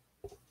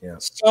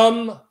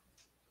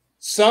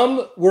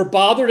some were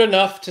bothered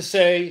enough to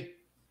say,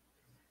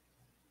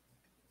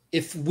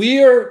 if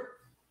we're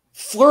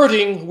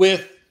flirting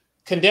with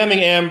condemning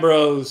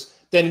Ambrose,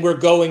 then we're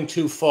going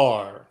too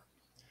far.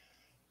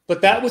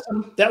 But that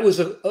was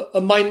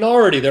a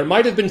minority. There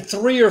might have been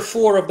 3 or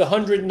 4 of the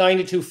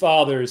 192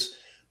 fathers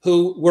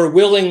who were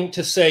willing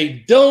to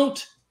say,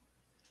 don't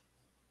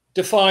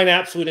define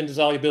absolute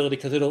indissolubility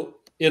because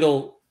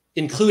it'll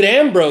include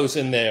Ambrose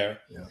in there.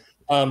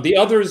 Yeah. The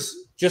others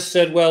just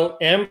said, well,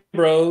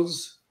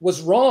 Ambrose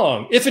was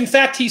wrong. If in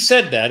fact he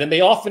said that, and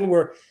they often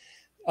were,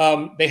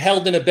 they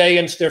held in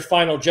abeyance their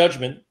final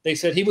judgment. They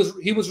said he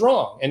was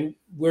wrong, and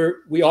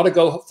we ought to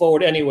go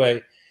forward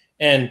anyway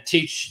and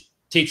teach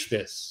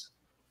this.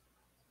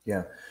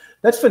 Yeah,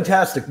 that's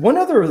fantastic. One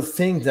other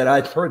thing that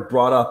I've heard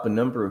brought up a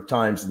number of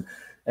times,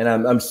 and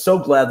I'm so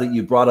glad that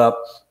you brought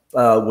up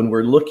when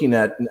we're looking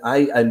at,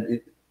 and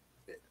it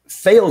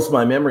fails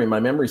my memory.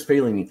 My memory's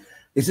failing me.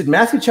 Is it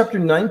Matthew chapter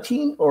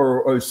 19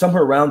 or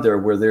somewhere around there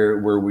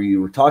where we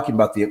were talking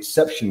about the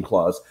exception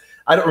clause?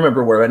 I don't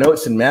remember where. I know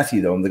it's in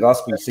Matthew, though, in the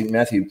Gospel of St.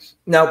 Matthew.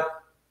 Now,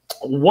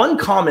 one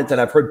comment that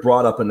I've heard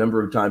brought up a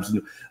number of times,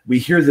 and we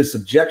hear this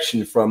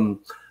objection from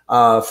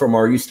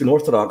our Eastern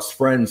Orthodox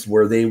friends,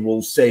 where they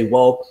will say,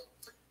 well,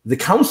 the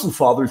Council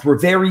Fathers were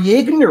very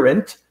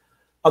ignorant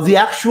of the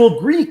actual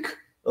Greek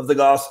of the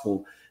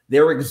Gospel.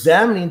 They're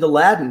examining the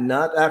Latin,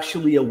 not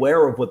actually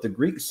aware of what the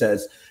Greek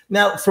says.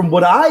 Now, from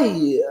what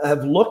I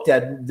have looked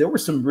at, there were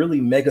some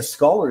really mega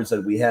scholars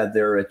that we had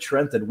there at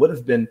Trent that would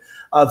have been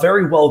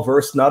very well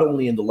versed, not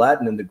only in the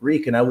Latin and the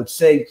Greek. And I would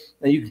say,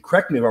 and you can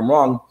correct me if I'm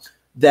wrong,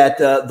 that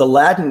the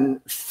Latin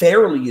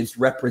fairly is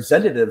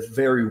representative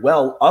very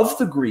well of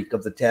the Greek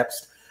of the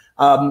text.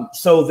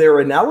 So their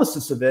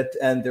analysis of it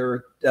and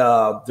their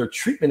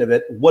treatment of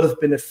it would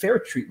have been a fair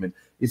treatment.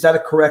 Is that a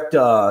correct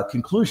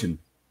conclusion?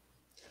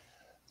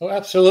 Oh,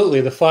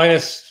 absolutely. The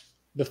finest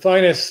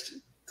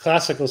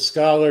classical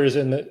scholars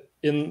in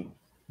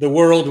the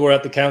world were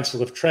at the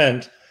Council of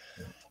Trent.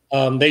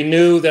 They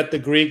knew that the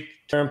Greek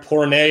term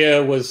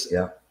porneia was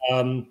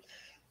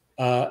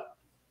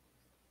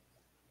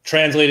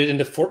translated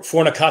into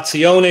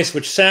fornicationis,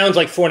 which sounds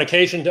like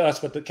fornication to us,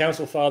 but the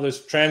Council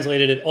Fathers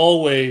translated it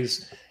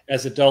always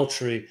as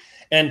adultery.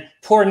 And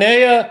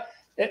porneia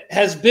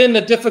has been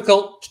a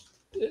difficult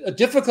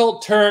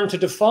term to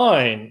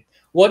define.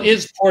 What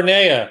is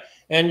porneia?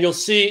 And you'll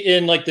see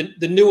in like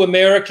the New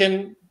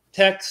American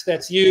text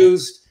that's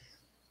used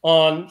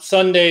on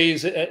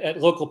Sundays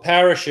at local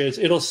parishes,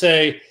 it'll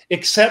say,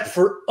 except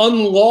for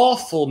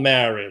unlawful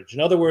marriage. In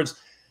other words,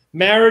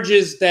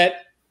 marriages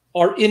that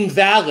are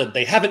invalid.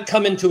 They haven't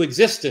come into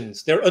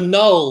existence. They're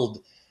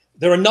annulled.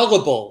 They're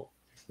annullable.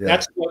 Yeah.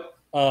 That's what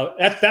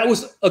that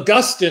was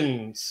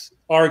Augustine's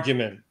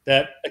argument,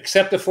 that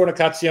excepta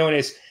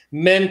fornicationis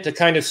meant a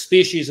kind of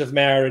species of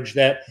marriage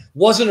that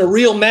wasn't a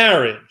real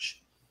marriage.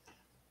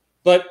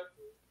 But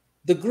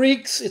the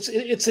Greeks,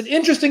 it's an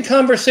interesting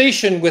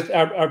conversation with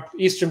our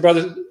Eastern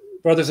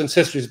brothers and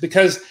sisters,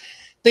 because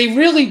they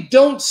really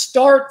don't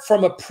start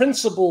from a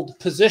principled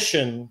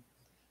position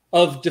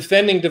of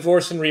defending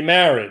divorce and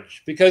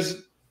remarriage,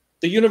 because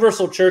the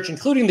Universal Church,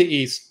 including the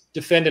East,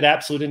 defended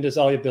absolute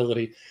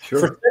indissolubility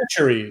for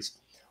centuries.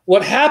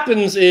 What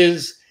happens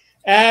is,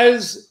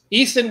 as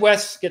East and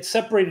West get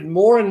separated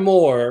more and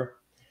more,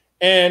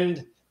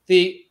 and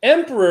the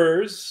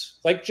emperors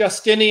like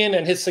Justinian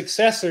and his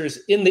successors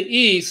in the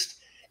East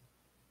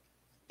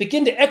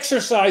begin to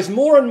exercise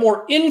more and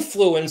more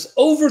influence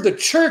over the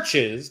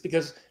churches,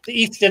 because the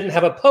East didn't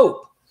have a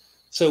pope.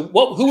 So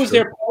who was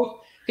their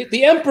pope?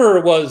 The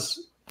emperor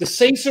was the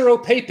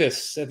Caesaro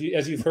Papus,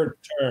 as you've heard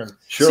the term.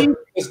 Caesar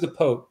was the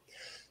pope.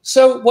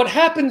 So what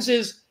happens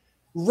is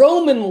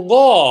Roman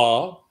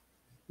law,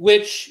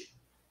 which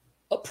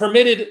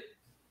permitted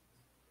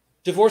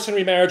divorce and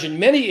remarriage in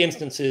many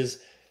instances,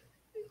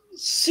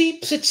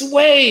 seeps its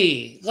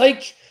way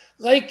like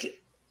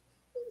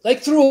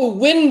through a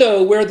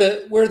window where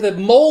the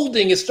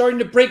molding is starting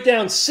to break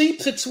down,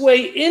 seeps its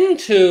way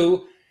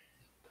into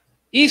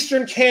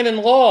Eastern canon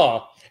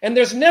law. And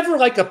there's never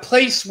like a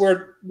place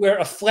where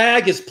a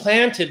flag is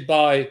planted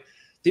by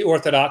the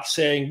Orthodox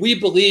saying, we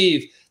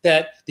believe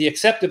that the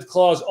acceptive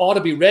clause ought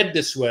to be read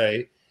this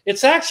way.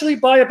 It's actually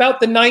by about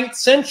the 9th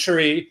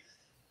century,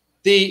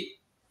 the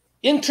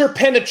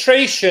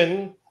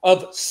interpenetration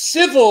of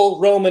civil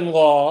Roman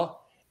law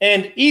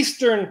and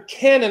Eastern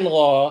canon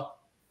law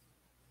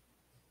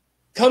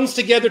comes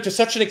together to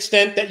such an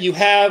extent that you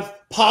have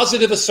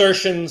positive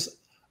assertions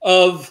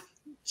of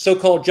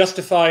so-called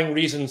justifying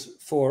reasons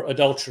for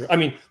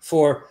adultery,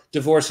 for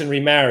divorce and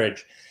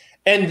remarriage.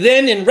 And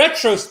then in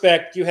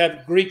retrospect, you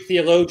have Greek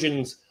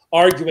theologians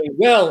arguing,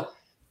 well,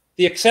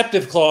 the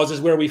acceptive clause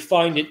is where we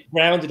find it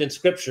grounded in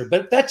Scripture.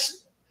 But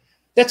that's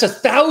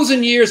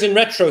 1,000 years in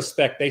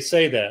retrospect, they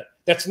say that.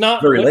 That's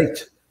not very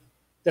late.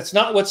 That's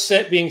not what's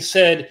being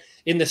said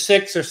in the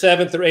 6th or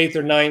 7th or 8th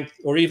or 9th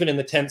or even in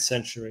the 10th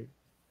century.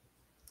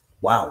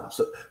 Wow.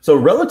 So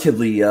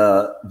relatively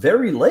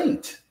very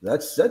late.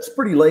 That's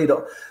pretty late.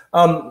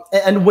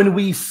 And when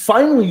we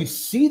finally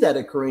see that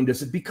occurring,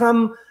 does it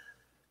become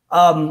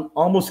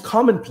almost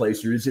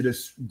commonplace, or is it a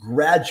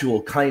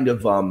gradual kind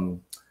of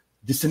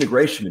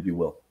disintegration, if you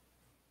will?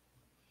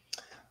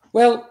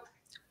 Well,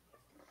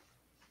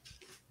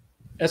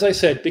 as I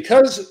said,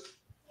 because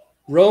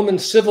Roman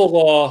civil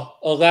law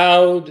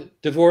allowed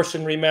divorce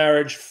and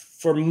remarriage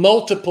for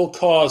multiple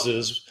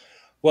causes,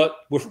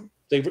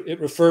 it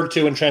referred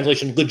to in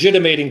translation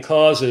legitimating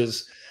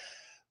causes.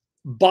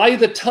 By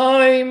the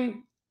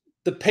time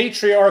the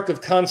Patriarch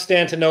of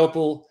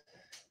Constantinople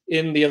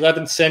in the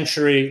 11th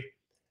century,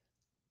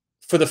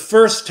 for the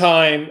first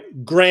time,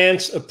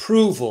 grants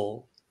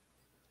approval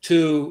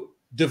to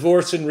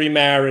divorce and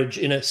remarriage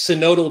in a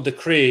synodal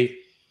decree,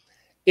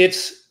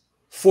 it's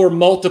for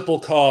multiple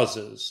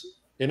causes.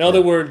 In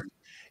other words,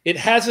 it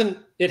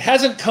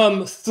hasn't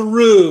come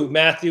through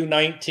Matthew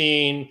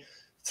 19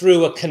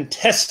 through a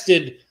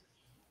contested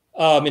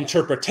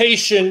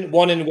interpretation,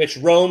 one in which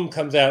Rome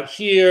comes out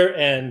here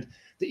and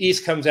the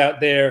East comes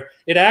out there.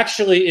 It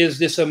actually is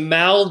this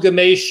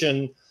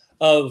amalgamation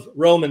of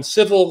Roman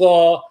civil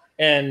law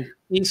and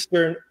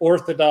Eastern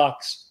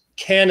Orthodox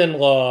canon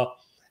law.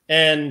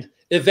 And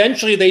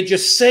eventually they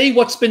just say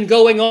what's been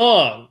going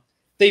on.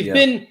 They've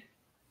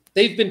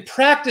been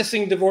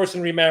practicing divorce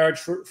and remarriage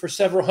for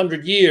several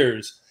hundred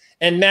years.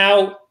 And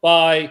now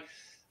by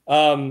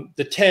the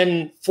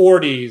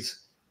 1040s,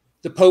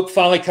 the Pope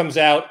finally comes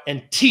out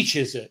and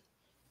teaches it.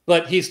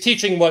 But he's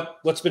teaching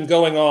what's been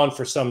going on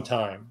for some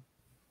time.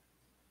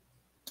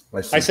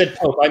 I said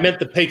Pope. I meant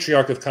the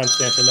Patriarch of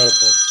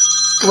Constantinople.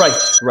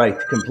 Right.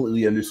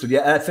 Completely understood.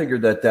 Yeah, I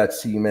figured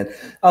that's who you meant.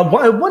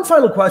 One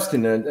final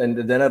question, and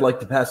then I'd like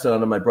to pass it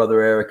on to my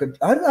brother Eric.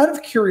 Out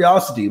of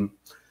curiosity,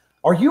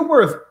 are you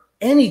aware of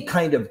any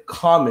kind of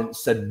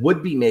comments that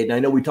would be made? And I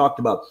know we talked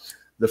about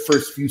the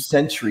first few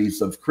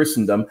centuries of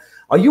Christendom.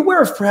 Are you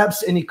aware of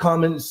perhaps any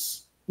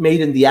comments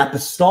made in the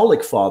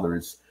Apostolic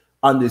Fathers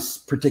on this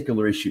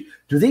particular issue?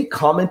 Do they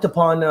comment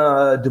upon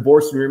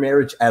divorce and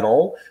remarriage at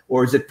all?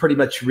 Or is it pretty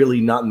much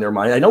really not in their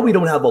mind? I know we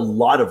don't have a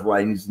lot of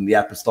writings in the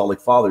Apostolic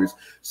Fathers,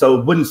 so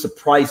it wouldn't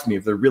surprise me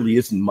if there really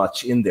isn't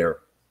much in there.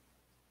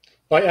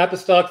 By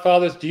Apostolic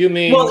Fathers, do you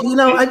mean? Well,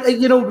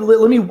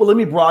 let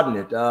me broaden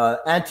it.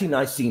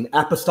 Ante-Nicene,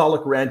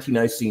 Apostolic or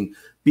Ante-Nicene,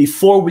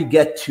 before we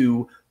get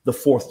to the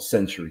 4th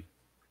century.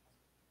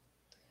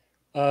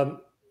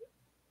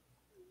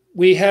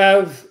 We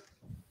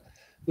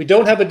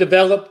don't have a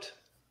developed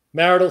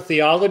marital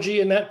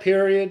theology in that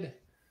period,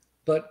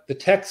 but the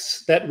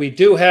texts that we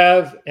do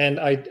have, and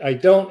I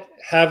don't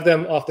have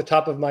them off the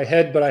top of my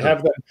head, but I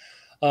have them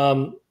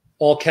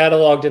all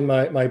cataloged in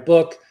my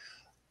book,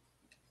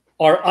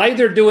 are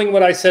either doing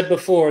what I said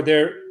before.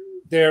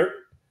 They're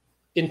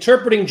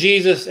interpreting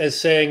Jesus as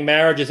saying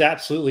marriage is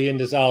absolutely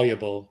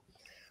indissoluble.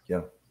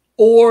 Yeah.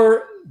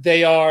 Or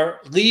they are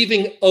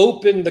leaving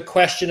open the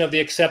question of the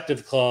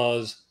acceptive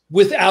clause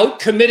without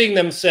committing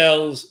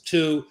themselves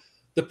to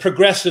the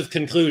progressive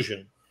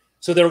conclusion.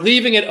 So they're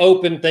leaving it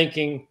open,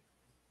 thinking,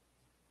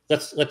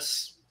 let's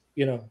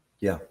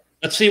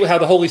see how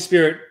the Holy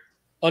Spirit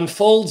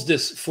unfolds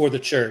this for the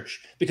church,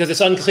 because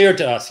it's unclear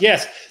to us.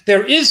 Yes,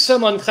 there is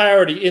some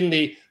unclarity in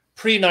the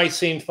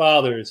pre-Nicene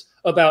Fathers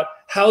about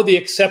how the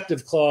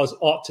acceptive clause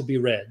ought to be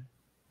read.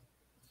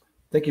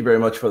 Thank you very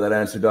much for that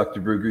answer,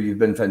 Dr. Brugger. You've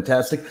been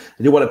fantastic.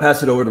 I do want to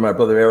pass it over to my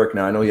brother Eric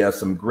now. I know he has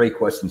some great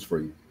questions for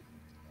you.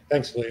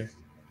 Thanks, William.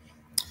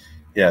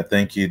 Yeah,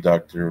 thank you,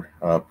 Dr.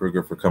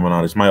 Brugger, for coming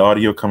on. Is my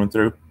audio coming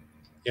through?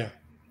 Yeah.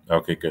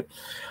 Okay, good.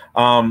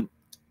 I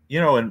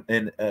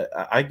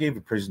gave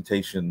a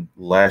presentation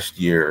last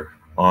year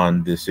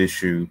on this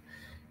issue,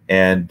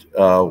 and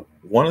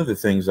one of the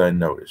things I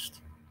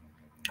noticed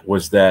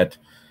was that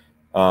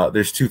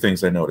there's two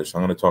things I noticed.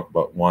 I'm going to talk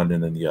about one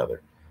and then the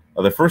other.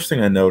 The first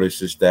thing I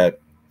noticed is that,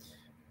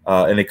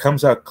 and it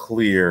comes out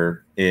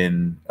clear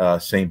in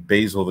St.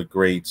 Basil the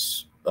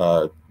Great's,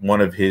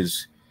 one of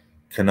his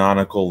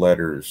canonical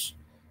letters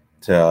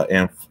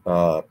to,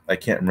 I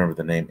can't remember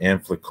the name,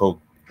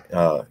 Amplicopius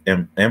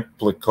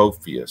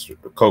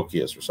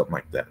or something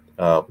like that.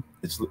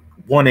 It's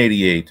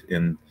 188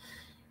 in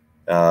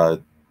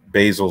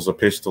Basil's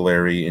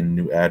Epistolary in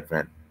New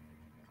Advent.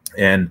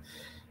 And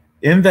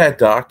in that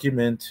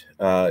document,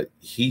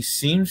 he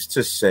seems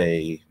to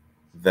say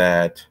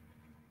that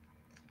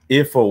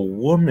if a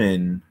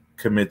woman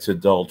commits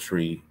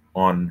adultery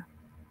on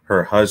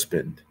her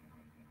husband,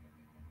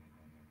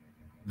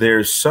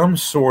 there's some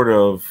sort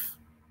of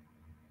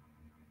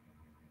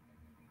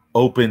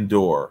open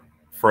door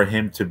for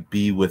him to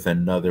be with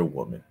another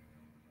woman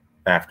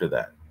after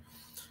that.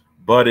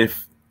 But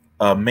if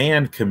a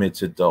man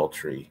commits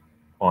adultery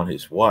on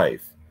his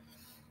wife,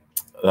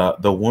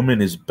 the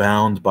woman is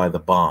bound by the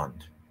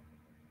bond,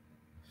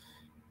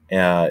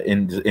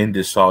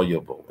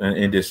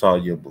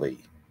 indissolubly.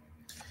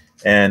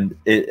 And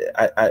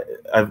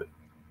I've,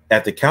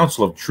 at the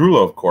Council of Trent,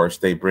 of course,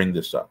 they bring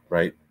this up,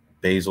 right?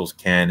 Basil's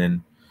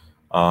canon,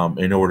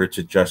 in order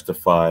to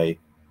justify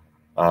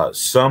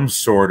some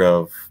sort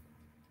of.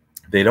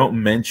 They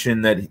don't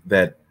mention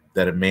that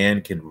a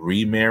man can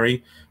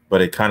remarry,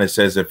 but it kind of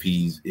says if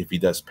he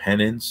does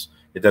penance.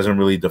 It doesn't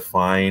really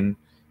define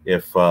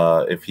if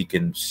he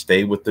can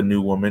stay with the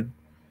new woman,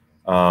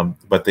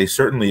 but they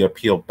certainly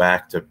appeal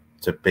back to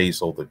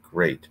Basil the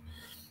Great.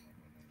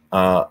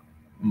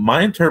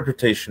 My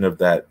interpretation of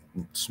that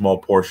small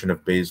portion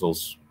of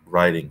Basil's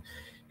writing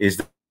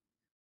is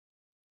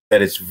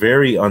that it's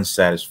very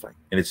unsatisfying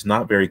and it's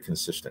not very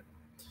consistent.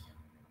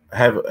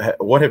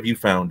 What have you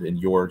found in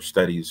your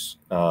studies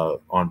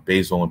on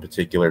Basil in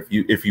particular,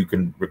 if you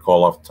can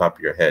recall off the top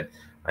of your head?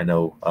 I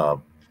know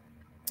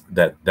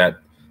that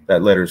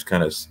letter is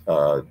kind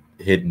of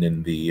hidden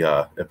in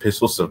the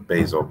epistles of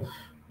Basil,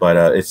 but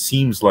it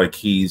seems like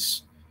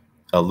he's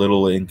a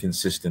little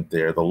inconsistent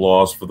there. The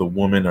laws for the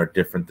woman are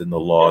different than the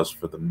laws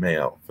for the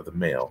male.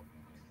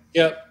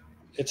 Yeah,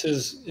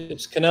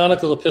 it's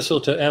canonical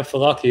epistle to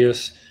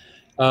Amphilochius.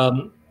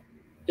 I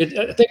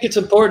think it's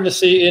important to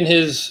see in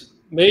his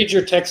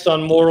major text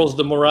on morals,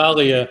 the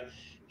Moralia,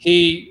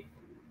 he,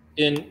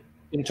 in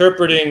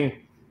interpreting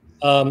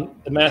the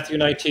Matthew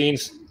 19,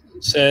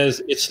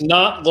 says, it's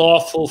not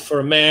lawful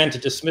for a man to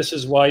dismiss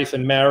his wife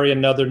and marry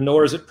another,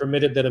 nor is it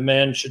permitted that a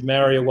man should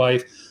marry a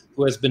wife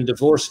who has been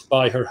divorced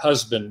by her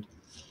husband.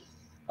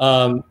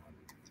 The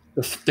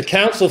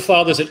Council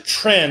Fathers at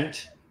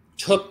Trent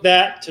took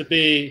that to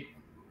be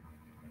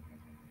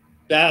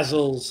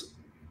Basil's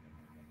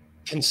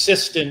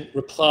consistent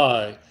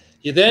reply.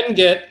 You then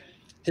get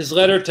his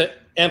letter to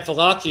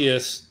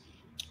Amphilochius,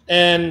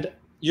 and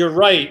you're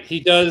right,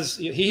 he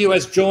who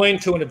has joined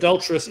to an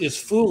adulteress is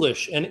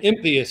foolish and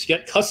impious,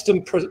 yet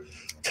custom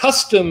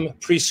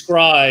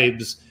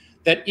prescribes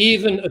that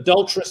even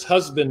adulterous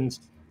husbands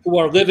who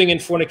are living in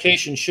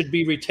fornication should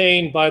be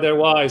retained by their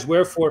wives.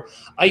 Wherefore,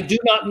 I do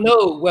not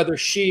know whether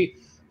she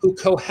who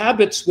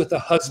cohabits with a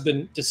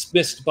husband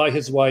dismissed by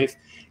his wife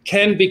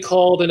can be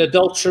called an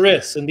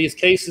adulteress. In these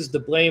cases, the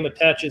blame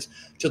attaches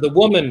to the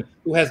woman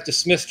who has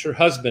dismissed her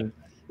husband.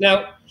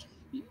 Now,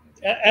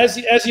 as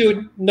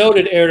you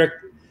noted, Eric,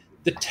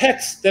 the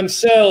texts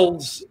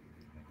themselves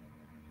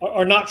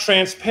are not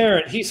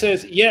transparent. He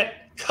says,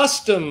 yet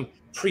custom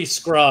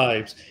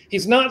prescribes.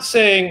 He's not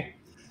saying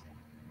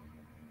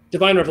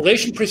divine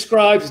revelation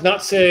prescribes. He's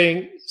not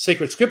saying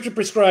sacred scripture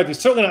prescribes. He's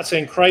certainly not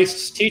saying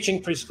Christ's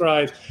teaching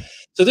prescribes.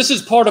 So this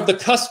is part of the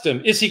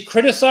custom. Is he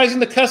criticizing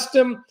the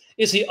custom?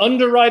 Is he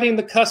underwriting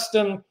the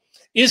custom?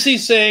 Is he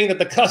saying that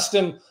the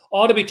custom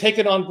ought to be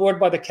taken on board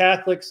by the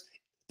Catholics?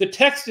 The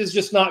text is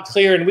just not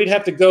clear, and we'd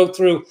have to go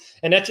through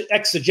an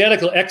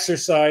exegetical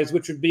exercise,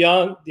 which would be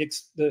beyond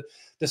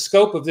the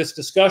scope of this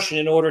discussion,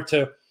 in order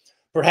to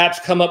perhaps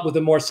come up with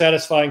a more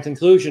satisfying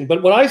conclusion.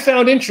 But what I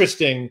found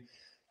interesting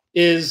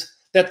is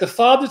that the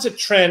Fathers at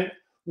Trent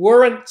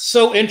weren't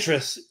so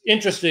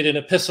interested in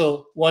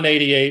Epistle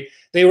 188.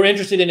 They were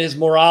interested in his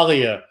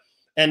Moralia.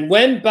 And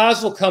when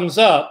Basil comes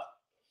up,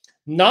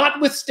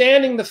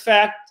 notwithstanding the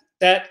fact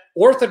that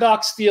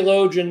Orthodox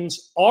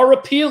theologians are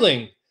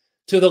appealing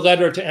to the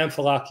letter to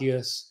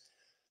Amphilochius,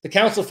 the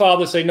Council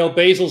Fathers say, no,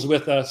 Basil's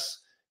with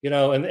us,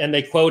 and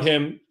they quote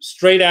him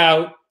straight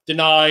out,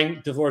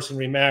 denying divorce and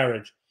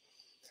remarriage.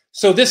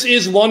 So this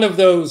is one of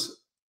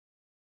those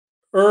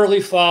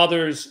early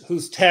fathers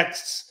whose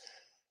texts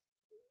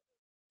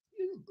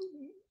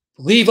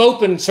leave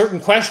open certain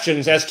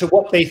questions as to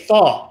what they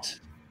thought.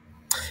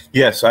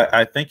 Yes,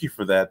 I thank you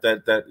for that.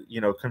 That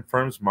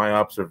confirms my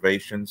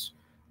observations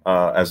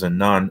as a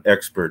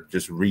non-expert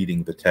just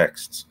reading the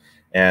texts.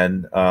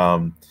 And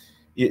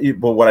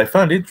but what I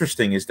found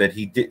interesting is that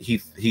he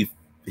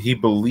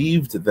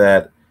believed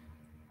that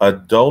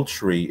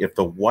adultery, if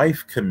the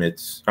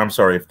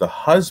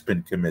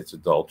husband commits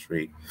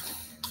adultery,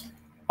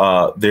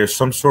 there's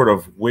some sort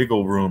of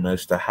wiggle room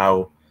as to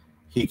how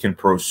he can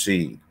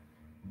proceed.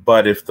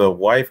 but if the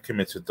wife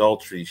commits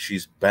adultery,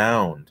 she's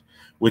bound,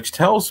 which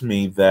tells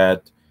me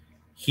that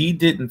he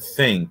didn't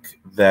think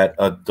that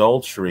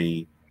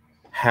adultery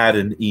had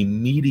an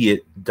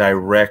immediate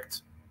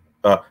direct,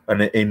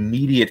 an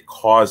immediate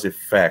cause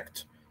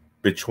effect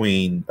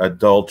between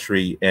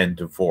adultery and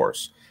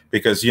divorce.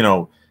 Because, you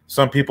know,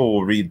 some people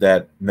will read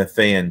that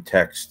Matthean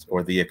text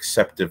or the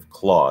acceptive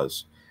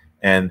clause,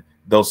 and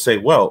they'll say,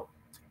 well,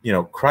 you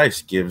know,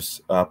 Christ gives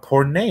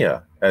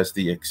porneia as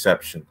the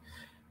exception.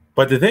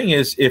 But the thing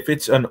is, if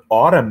it's an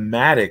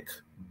automatic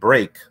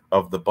break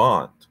of the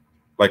bond,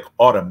 like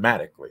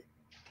automatically,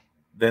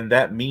 then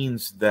that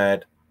means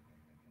that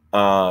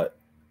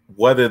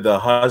whether the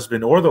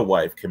husband or the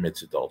wife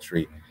commits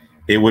adultery,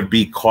 it would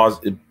be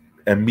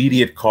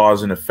immediate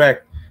cause and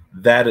effect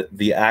that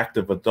the act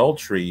of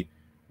adultery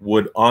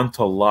would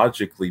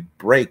ontologically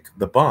break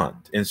the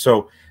bond. And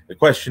so the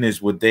question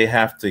is, would they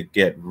have to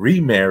get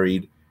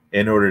remarried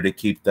in order to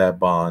keep that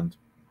bond?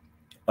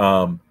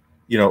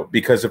 You know,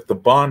 because if the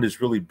bond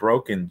is really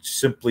broken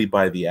simply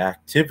by the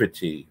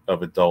activity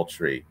of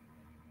adultery,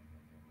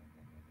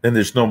 then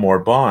there's no more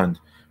bond.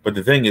 But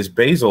the thing is,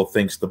 Basil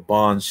thinks the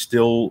bond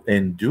still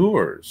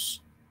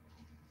endures.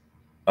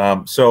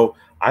 So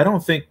I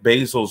don't think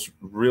Basil's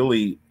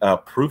really a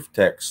proof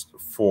text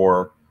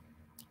for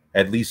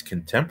at least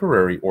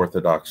contemporary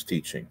Orthodox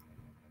teaching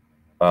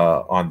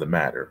on the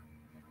matter.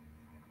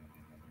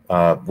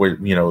 Where,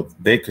 you know,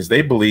 because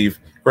they believe,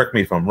 correct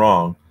me if I'm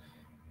wrong,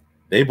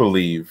 they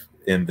believe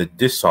in the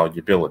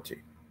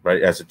dissolubility,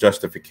 right, as a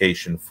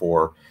justification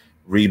for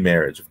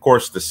remarriage. Of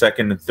course, the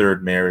second and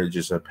third marriage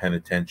is a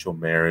penitential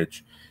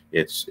marriage.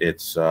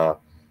 The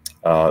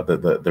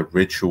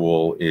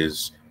ritual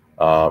is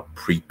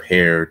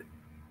prepared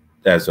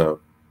as a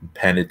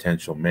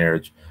penitential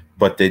marriage,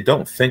 but they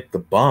don't think the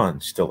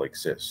bond still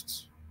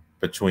exists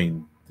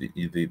between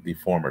the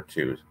former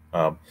two.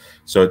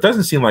 So it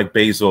doesn't seem like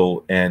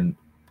Basil and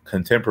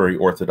contemporary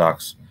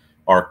Orthodox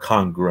are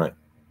congruent,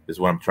 is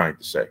what I'm trying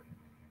to say.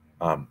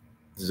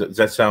 Does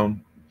that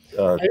sound?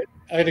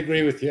 I'd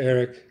agree with you,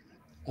 Eric.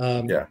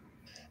 Yeah.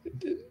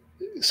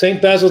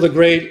 Saint Basil the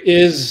Great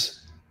is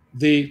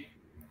the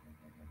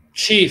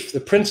chief, the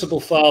principal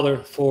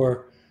father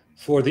for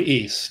the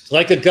East.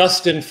 Like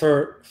Augustine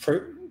for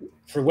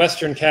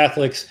Western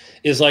Catholics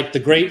is like the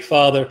great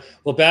father.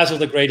 Well, Basil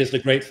the Great is the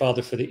great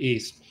father for the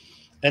East.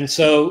 And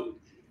so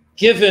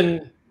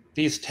given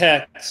these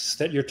texts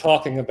that you're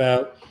talking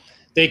about,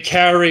 they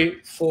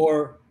carry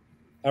for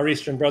our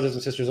Eastern brothers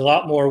and sisters a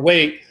lot more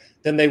weight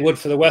than they would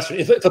for the Western.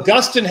 If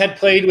Augustine had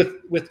played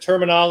with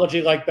terminology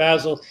like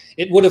Basil,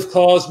 it would have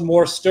caused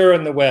more stir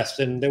in the West,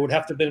 and there would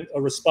have to have been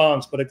a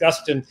response. But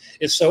Augustine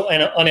is so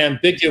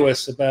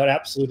unambiguous about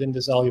absolute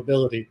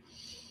indissolubility.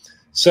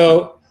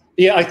 So,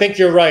 yeah, I think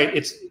you're right.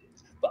 It's,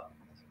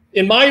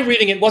 in my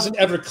reading, it wasn't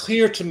ever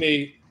clear to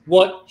me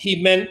what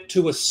he meant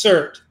to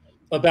assert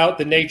about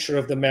the nature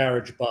of the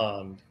marriage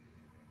bond.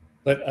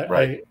 But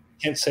I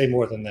can't say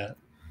more than that.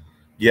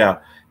 Yeah.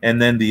 And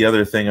then the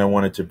other thing I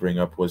wanted to bring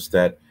up was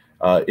that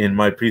in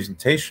my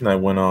presentation, I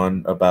went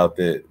on about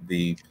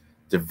the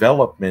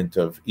development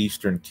of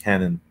Eastern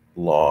canon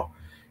law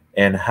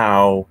and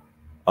how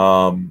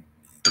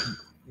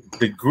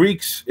the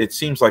Greeks, it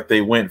seems like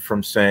they went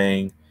from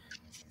saying,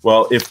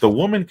 well, if the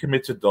woman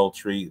commits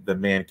adultery, the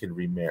man can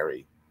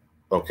remarry.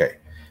 Okay.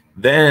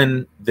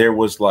 Then there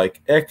was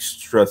like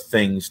extra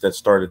things that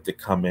started to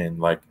come in,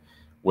 like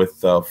with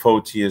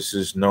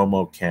Photius's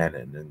Nomo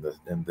canon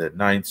in the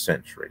 9th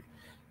century.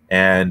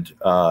 And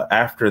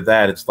after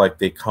that, it's like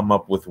they come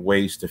up with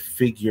ways to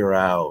figure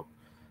out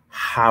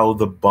how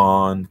the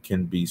bond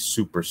can be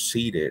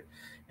superseded.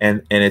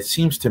 And it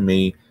seems to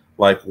me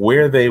like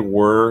where they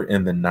were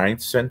in the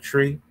 9th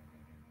century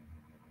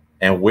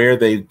and where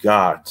they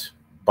got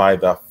by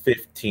the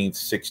 15th,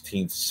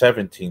 16th,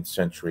 17th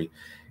century,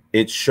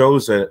 it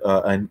shows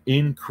an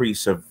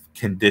increase of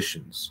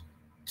conditions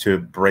to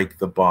break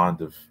the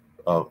bond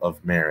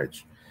of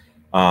marriage.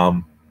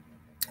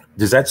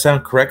 Does that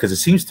sound correct? Because it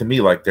seems to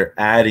me like they're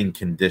adding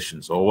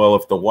conditions. Oh, well,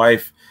 if the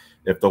wife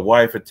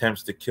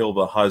attempts to kill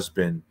the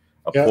husband,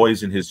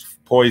 poison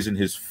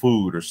his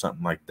food or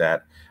something like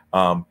that,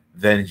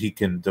 then he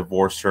can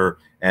divorce her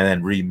and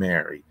then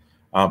remarry.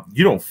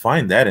 You don't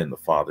find that in the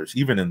fathers,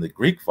 even in the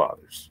Greek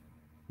fathers.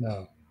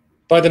 No.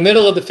 By the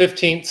middle of the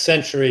 15th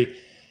century,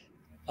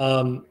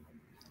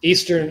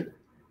 Eastern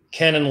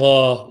canon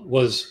law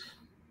was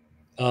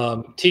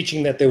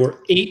teaching that there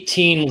were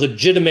 18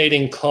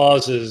 legitimating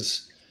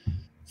causes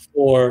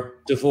for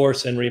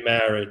divorce and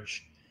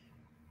remarriage.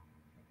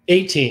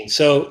 18.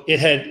 So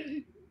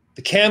the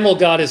camel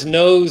got his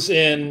nose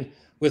in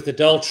with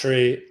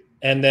adultery,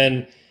 and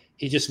then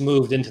he just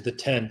moved into the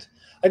tent.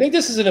 I think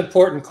this is an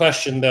important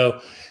question,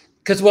 though,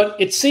 because what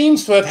it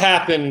seems to have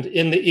happened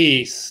in the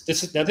East,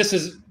 this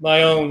is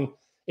my own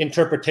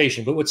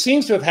interpretation, but what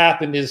seems to have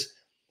happened is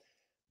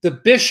the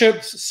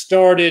bishops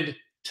started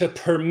to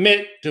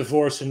permit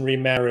divorce and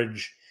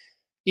remarriage,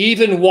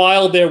 even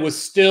while there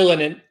was still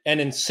an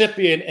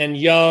incipient and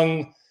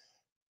young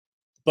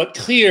but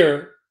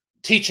clear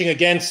teaching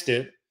against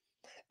it.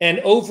 And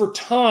over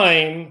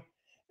time,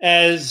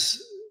 as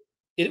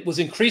it was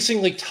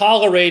increasingly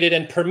tolerated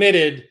and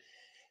permitted,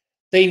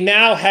 they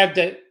now had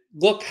to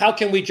look, how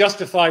can we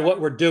justify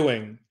what we're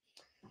doing?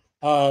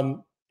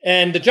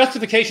 And the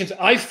justifications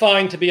I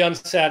find to be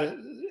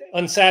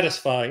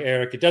unsatisfying,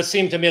 Eric. It does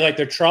seem to me like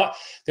they're trying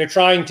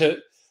to,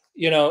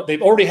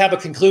 they've already have a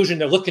conclusion.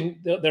 They're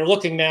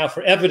looking now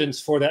for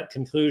evidence for that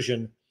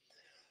conclusion.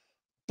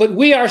 But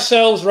we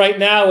ourselves right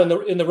now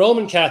in the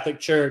Roman Catholic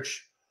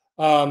Church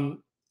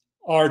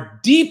are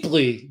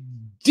deeply,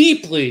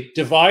 deeply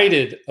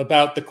divided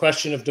about the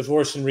question of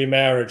divorce and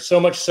remarriage, so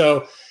much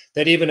so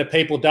that even a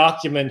papal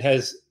document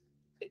has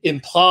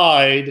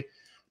implied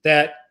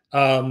that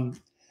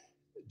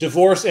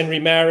divorce and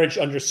remarriage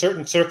under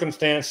certain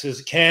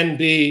circumstances can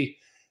be,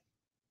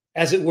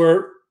 as it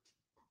were,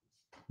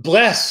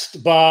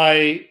 blessed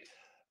by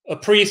a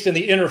priest in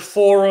the inner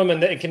forum,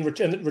 and that can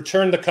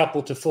return the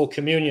couple to full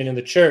communion in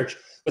the church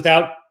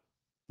without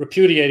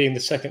repudiating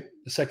the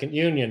second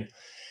union.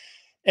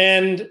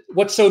 And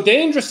what's so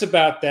dangerous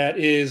about that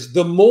is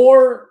the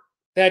more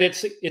that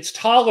it's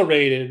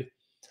tolerated,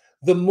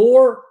 the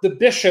more the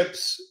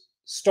bishops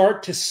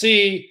start to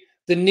see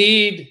the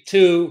need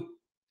to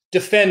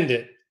defend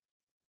it.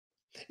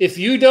 If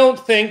you don't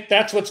think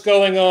that's what's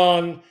going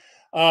on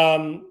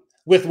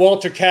with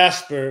Walter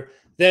Casper,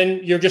 then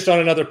you're just on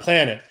another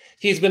planet.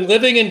 He's been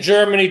living in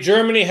Germany.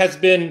 Germany has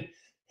been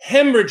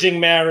hemorrhaging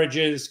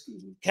marriages.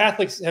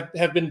 Catholics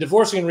have been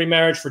divorcing and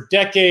remarriage for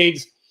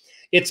decades.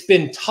 It's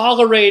been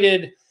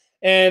tolerated.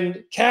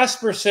 And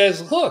Casper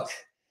says, look,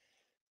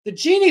 the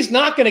genie's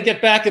not going to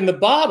get back in the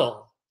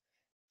bottle.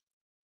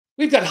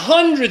 We've got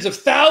hundreds of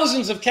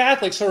thousands of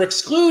Catholics who are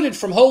excluded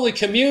from Holy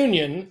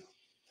Communion.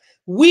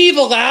 We've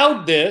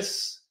allowed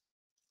this.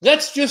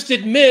 Let's just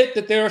admit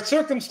that there are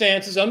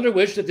circumstances under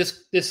which that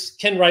this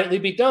can rightly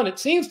be done. It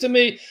seems to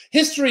me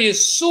history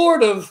is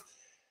sort of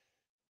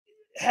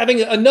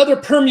having another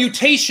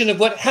permutation of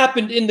what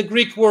happened in the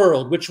Greek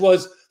world, which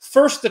was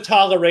first the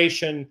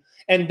toleration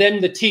and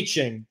then the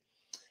teaching.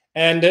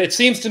 And it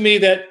seems to me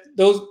that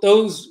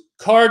those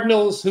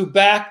cardinals who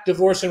back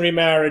divorce and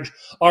remarriage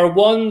are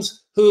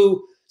ones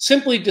who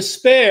simply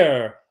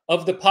despair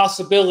of the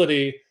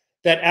possibility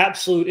that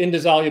absolute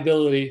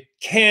indissolubility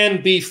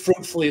can be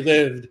fruitfully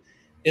lived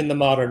in the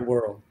modern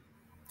world.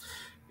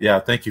 Yeah,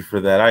 thank you for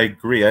that. I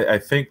agree. I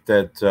think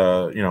that,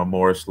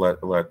 Morris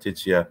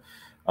Laetitia,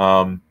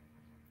 I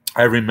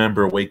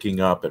remember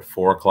waking up at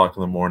 4 o'clock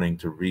in the morning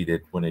to read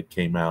it when it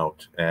came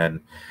out.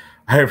 And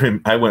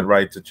I went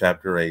right to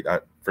chapter 8.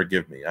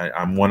 Forgive me.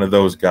 I'm one of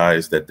those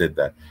guys that did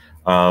that.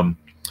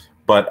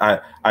 But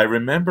I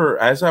remember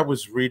as I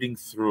was reading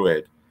through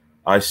it,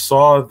 I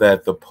saw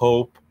that the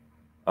Pope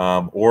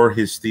or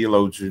his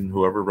theologian,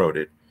 whoever wrote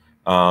it,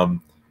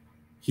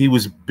 he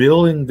was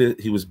building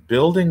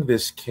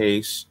this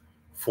case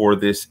for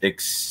this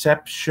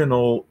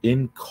exceptional,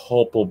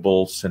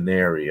 inculpable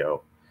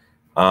scenario,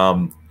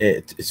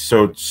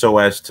 so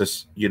as to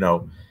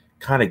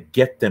kind of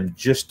get them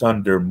just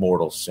under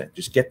mortal sin,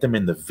 just get them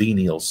in the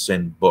venial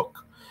sin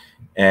book,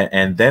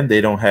 and then they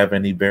don't have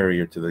any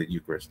barrier to the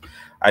Eucharist.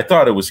 I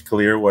thought it was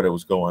clear what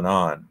was going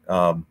on,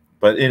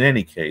 but in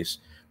any case,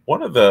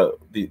 one of the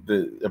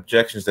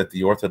objections that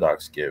the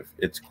Orthodox give,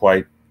 it's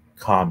quite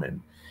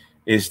common,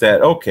 is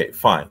that, okay,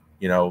 fine,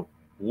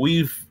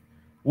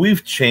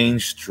 we've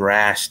changed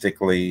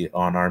drastically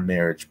on our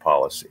marriage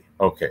policy,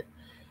 okay,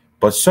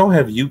 but so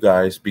have you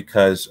guys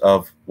because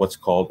of what's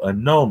called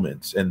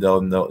annulments, and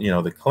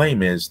the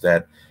claim is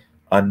that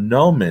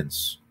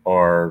annulments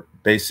are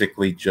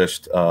basically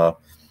just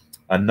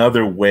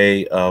another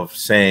way of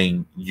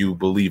saying you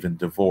believe in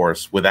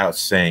divorce without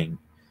saying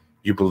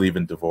you believe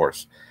in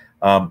divorce.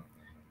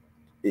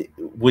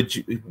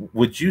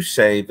 Would you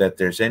say that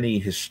there's any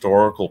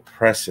historical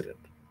precedent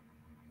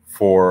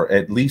for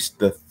at least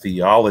the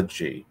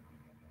theology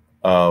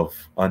of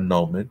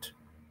annulment?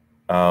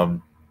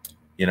 Even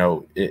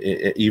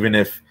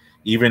if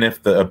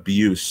the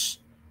abuse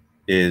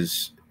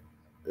is,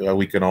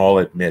 we can all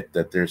admit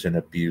that there's an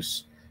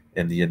abuse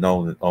in the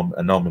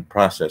annulment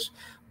process,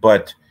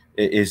 but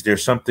is there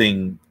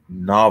something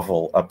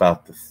novel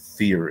about the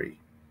theory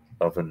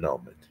of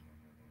annulment?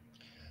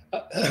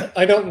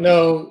 I don't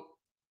know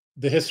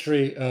the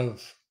history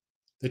of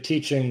the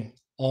teaching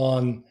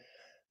on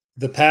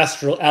the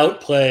pastoral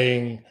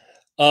outplaying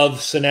of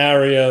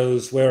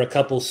scenarios where a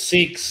couple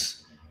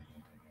seeks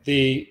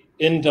the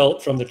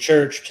indult from the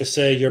church to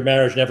say your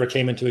marriage never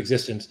came into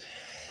existence.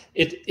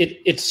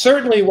 It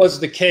certainly was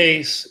the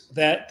case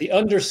that the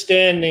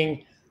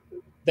understanding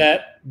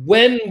that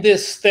when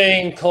this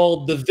thing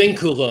called the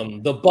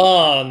vinculum, the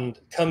bond,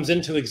 comes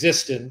into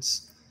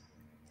existence,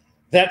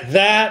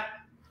 that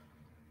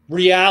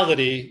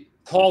reality,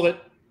 call it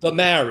the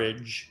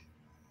marriage,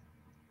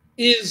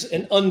 is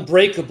an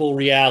unbreakable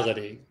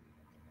reality.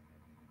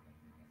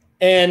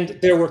 And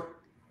there were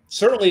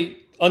certainly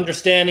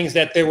understandings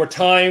that there were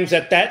times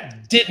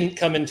that didn't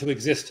come into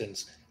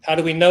existence. How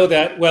do we know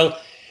that? Well,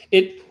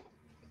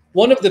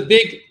 one of the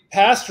big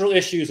pastoral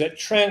issues at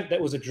Trent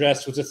that was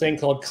addressed was a thing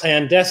called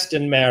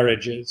clandestine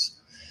marriages.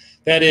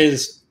 That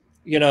is,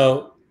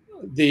 the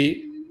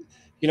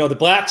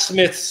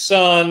blacksmith's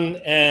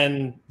son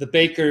and the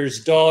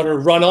baker's daughter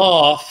run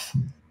off.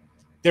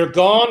 They're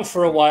gone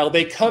for a while.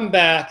 They come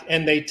back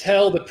and they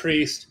tell the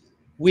priest,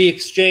 we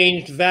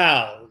exchanged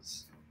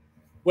vows.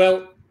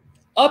 Well,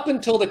 up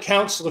until the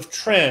Council of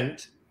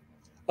Trent,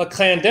 a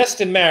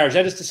clandestine marriage,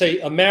 that is to say,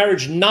 a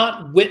marriage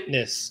not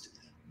witnessed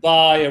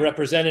by a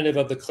representative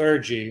of the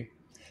clergy,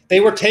 they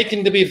were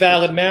taken to be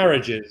valid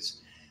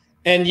marriages.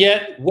 And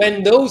yet,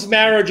 when those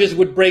marriages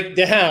would break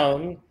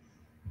down,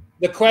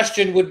 the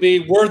question would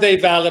be, were they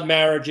valid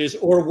marriages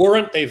or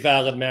weren't they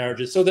valid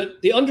marriages? So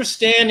that the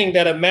understanding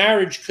that a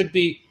marriage could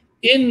be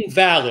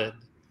invalid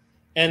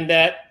and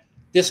that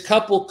this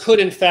couple could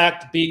in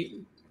fact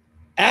be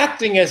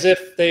acting as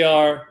if they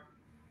are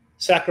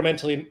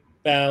sacramentally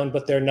bound,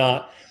 but they're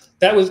not.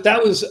 That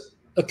was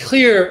a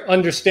clear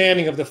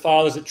understanding of the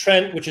fathers at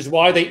Trent, which is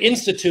why they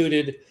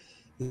instituted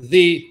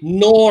the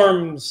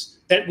norms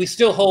that we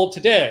still hold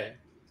today,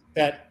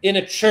 that in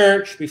a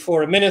church,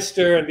 before a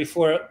minister and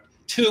before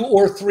 2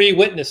 or 3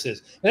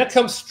 witnesses. And that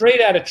comes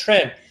straight out of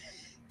Trent.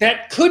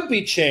 That could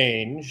be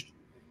changed,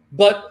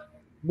 but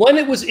when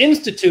it was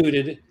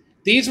instituted,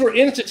 these were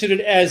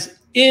instituted as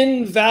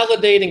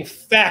invalidating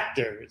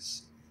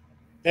factors.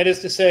 That is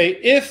to say,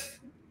 if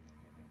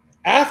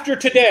after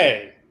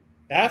today,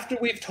 after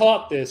we've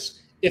taught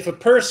this, if a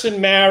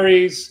person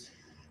marries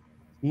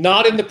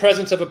not in the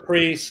presence of a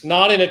priest,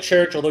 not in a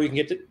church, although you can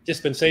get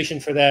dispensation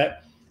for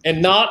that,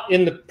 and not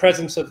in the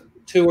presence of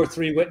 2 or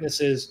 3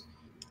 witnesses,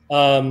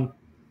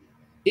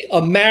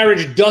 a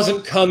marriage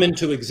doesn't come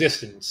into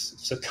existence.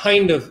 It's a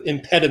kind of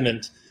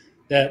impediment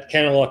that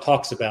canon law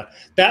talks about.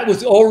 That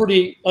was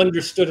already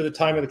understood at the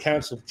time of the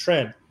Council of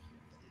Trent.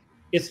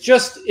 It's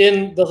just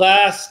in the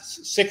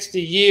last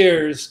 60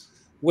 years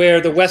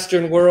where the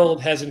Western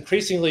world has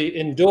increasingly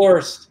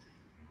endorsed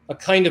a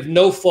kind of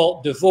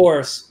no-fault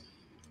divorce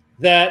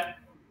that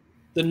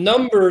the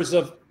numbers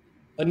of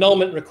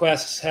annulment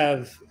requests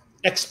have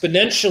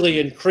exponentially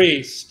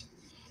increased.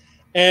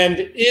 And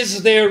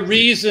is there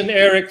reason,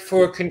 Eric,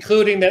 for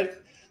concluding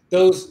that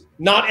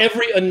not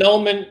every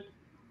annulment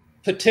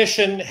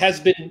petition has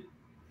been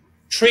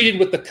treated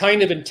with the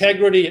kind of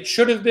integrity it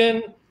should have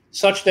been,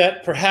 such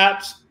that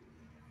perhaps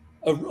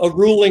a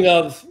ruling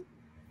of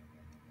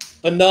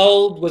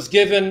annulled was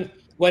given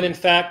when in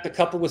fact the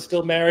couple was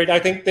still married? I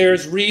think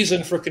there's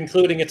reason for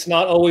concluding it's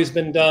not always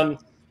been done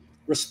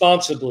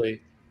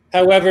responsibly.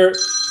 However,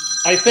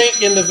 I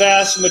think in the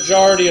vast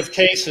majority of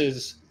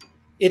cases,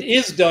 it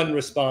is done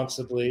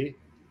responsibly.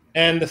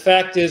 And the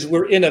fact is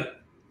we're in an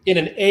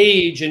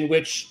age in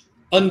which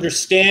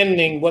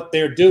understanding what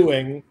they're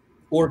doing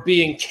or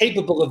being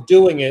capable of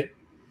doing it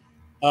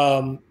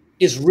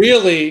is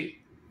really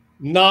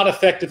not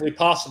effectively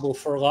possible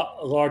for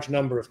a large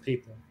number of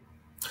people.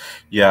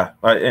 Yeah,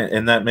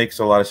 and that makes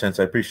a lot of sense.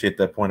 I appreciate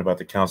that point about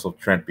the Council of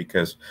Trent,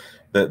 because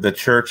the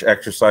church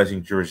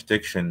exercising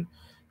jurisdiction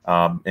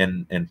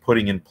and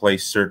putting in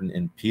place certain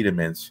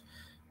impediments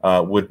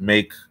would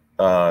make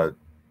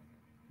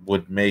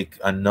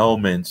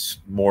annulments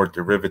more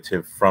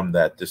derivative from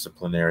that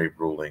disciplinary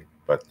ruling.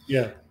 But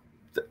yeah,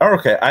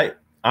 okay,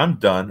 I'm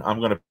done. I'm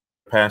going to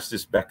pass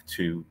this back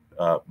to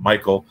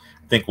Michael.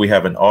 I think we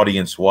have an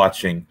audience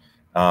watching,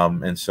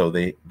 and so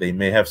they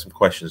may have some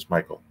questions.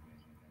 Michael.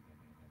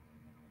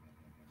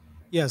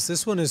 Yes,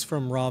 this one is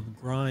from Rob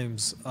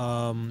Grimes.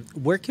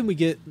 Where can we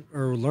get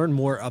or learn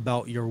more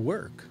about your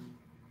work?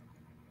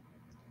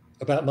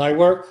 About my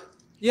work?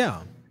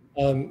 Yeah.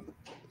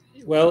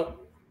 Well,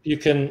 you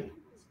can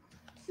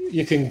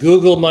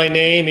Google my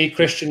name, E.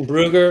 Christian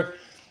Brugger.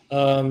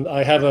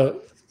 I have a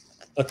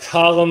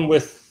column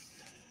with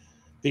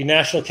the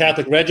National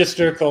Catholic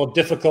Register called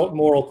Difficult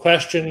Moral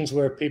Questions,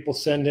 where people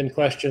send in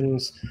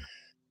questions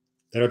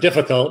that are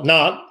difficult,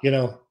 not,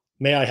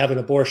 may I have an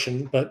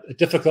abortion, but a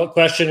difficult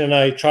question, and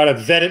I try to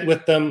vet it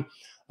with them,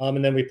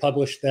 and then we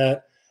publish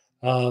that.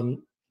 I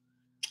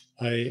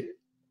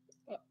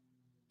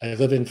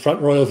live in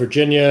Front Royal,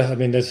 Virginia. I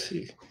mean,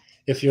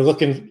 if you're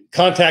looking,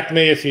 contact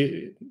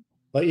me.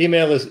 My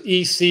email is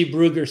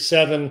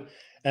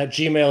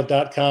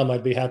ecbrugger7@gmail.com.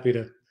 I'd be happy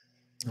to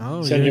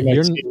send you my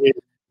CV.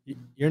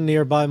 You're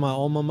nearby my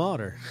alma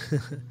mater.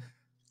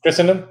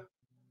 Christendom?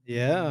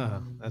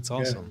 Yeah, that's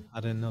awesome. Yeah.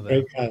 I didn't know that.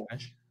 Great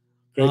college.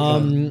 Great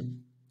college.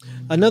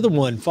 Another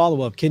one,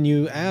 follow-up. Can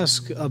you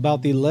ask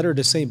about the letter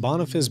to St.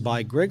 Boniface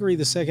by Gregory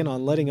II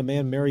on letting a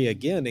man marry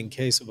again in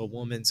case of a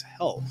woman's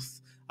health?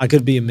 I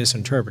could be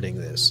misinterpreting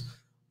this.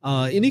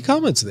 Any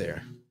comments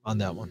there on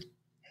that one?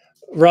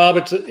 Rob,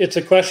 it's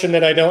a question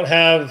that I don't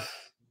have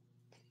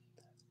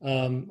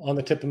on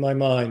the tip of my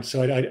mind,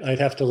 so I'd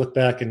have to look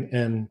back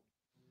and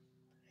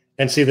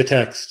see the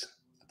text.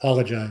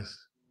 Apologize.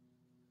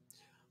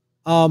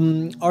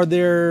 Are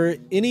there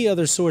any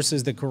other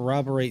sources that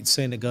corroborate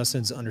St.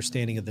 Augustine's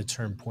understanding of the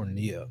term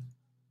porneia?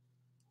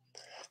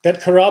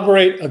 That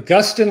corroborate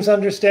Augustine's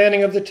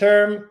understanding of the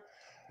term?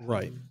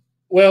 Right.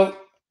 Well,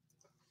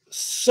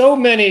 so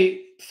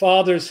many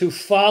fathers who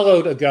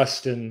followed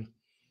Augustine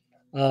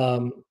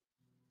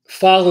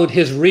followed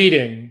his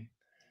reading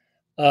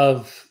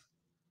of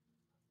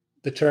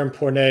the term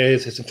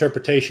pornes, its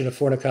interpretation of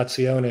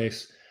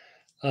fornicationes.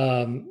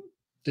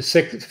 The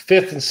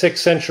 5th and 6th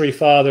century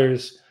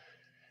fathers,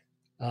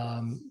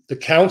 the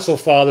council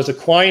fathers,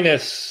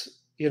 Aquinas,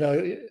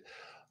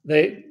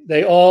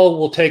 they all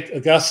will take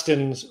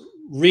Augustine's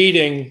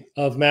reading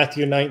of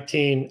Matthew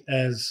 19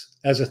 as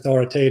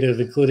authoritative,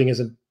 including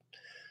his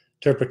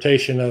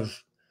interpretation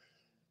of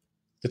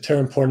the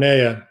term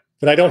porneia.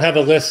 But I don't have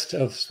a list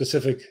of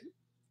specific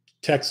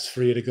texts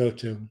for you to go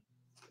to.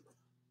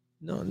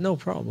 No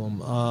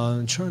problem.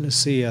 I'm trying to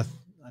see. I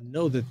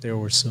know that there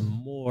were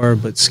some more,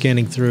 but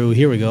scanning through,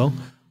 here we go.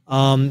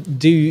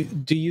 Do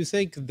you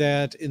think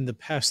that in the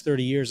past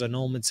 30 years,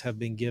 annulments have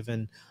been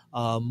given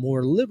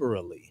more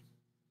liberally?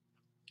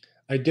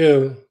 I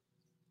do.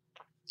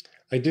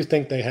 I do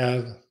think they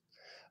have.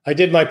 I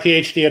did my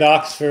PhD at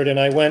Oxford, and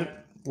I went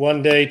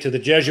one day to the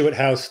Jesuit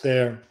house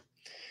there,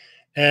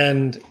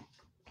 and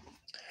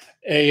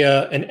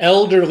an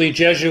elderly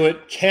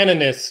Jesuit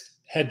canonist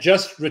had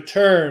just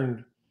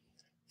returned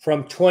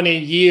from 20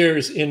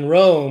 years in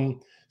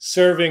Rome,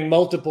 serving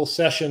multiple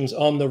sessions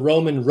on the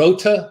Roman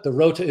Rota. The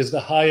Rota is the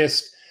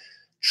highest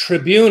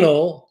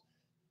tribunal,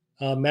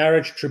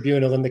 marriage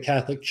tribunal in the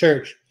Catholic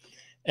Church.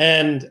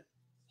 And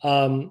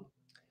I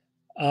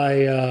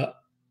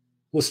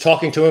was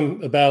talking to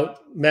him about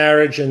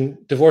marriage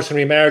and divorce and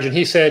remarriage, and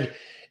he said,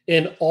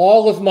 in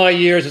all of my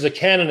years as a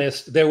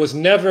canonist, there was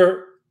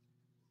never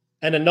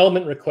an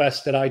annulment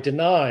request that I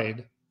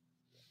denied.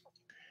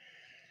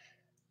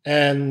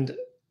 And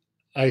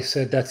I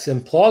said, that's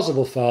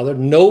implausible, Father.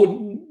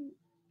 No.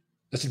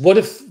 I said, what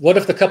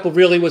if the couple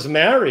really was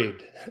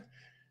married?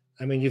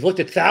 I mean, you've looked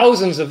at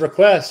thousands of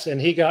requests. And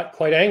he got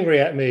quite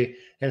angry at me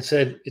and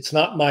said, it's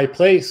not my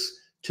place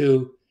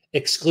to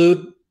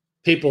exclude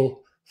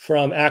people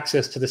from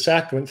access to the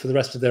sacrament for the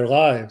rest of their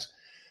lives.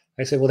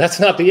 I said, well, that's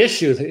not the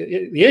issue.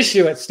 The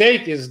issue at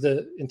stake is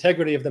the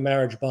integrity of the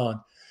marriage bond.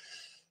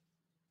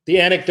 The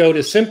anecdote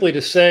is simply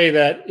to say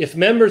that if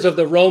members of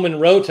the Roman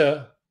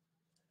Rota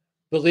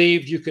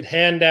believed you could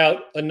hand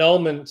out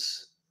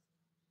annulments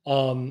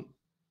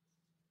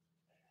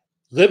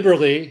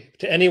liberally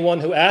to anyone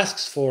who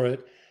asks for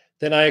it,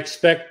 then I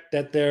expect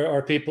that there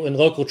are people in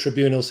local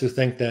tribunals who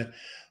think that.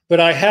 But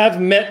I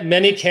have met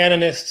many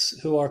canonists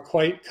who are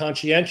quite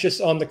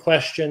conscientious on the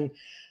question,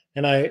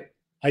 and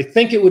I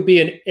think it would be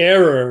an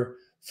error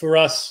for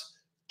us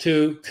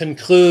to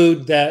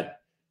conclude that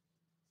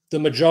the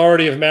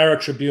majority of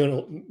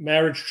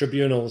marriage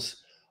tribunals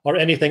are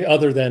anything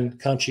other than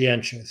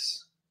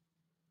conscientious.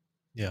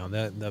 Yeah,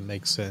 that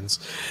makes sense.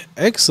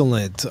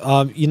 Excellent.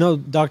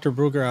 Dr.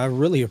 Brugger, I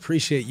really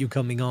appreciate you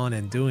coming on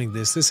and doing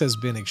this. This has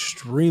been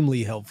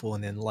extremely helpful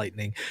and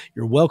enlightening.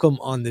 You're welcome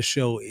on the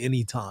show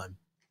anytime.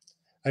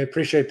 I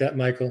appreciate that,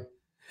 Michael.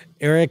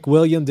 Eric,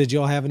 William, did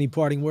y'all have any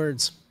parting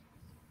words?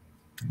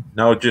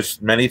 No,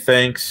 just many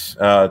thanks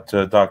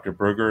to Dr.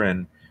 Brugger,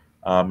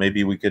 and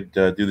maybe we could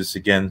do this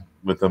again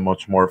with a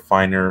much more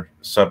finer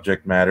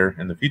subject matter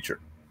in the future.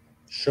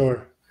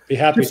 Sure. Be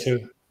happy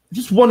to.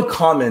 Just one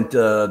comment,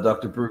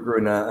 Dr. Brugger,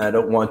 and I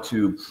don't want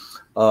to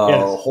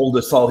hold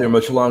us all here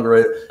much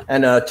longer.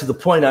 And to the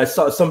point, I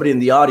saw somebody in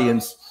the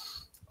audience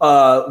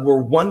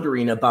were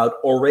wondering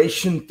about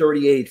Oration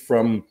 38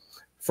 from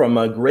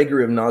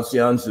Gregory of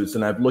Nazianzus,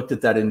 and I've looked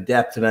at that in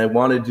depth, and I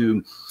wanted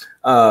to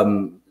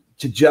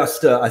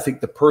just, I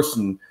think the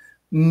person,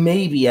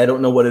 maybe, I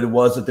don't know what it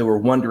was that they were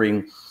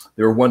wondering.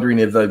 They were wondering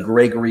if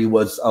Gregory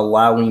was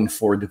allowing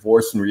for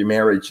divorce and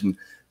remarriage, and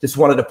just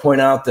wanted to point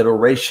out that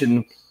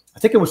Oration, I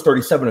think it was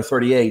 37 or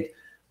 38.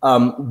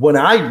 When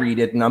I read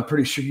it, and I'm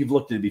pretty sure you've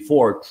looked at it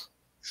before,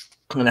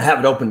 and I have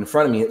it open in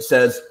front of me, it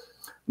says,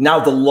 now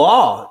the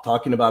law,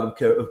 talking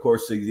about, of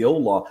course, the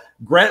old law,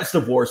 grants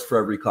divorce for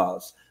every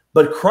cause,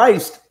 but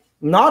Christ,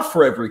 not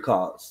for every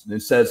cause. And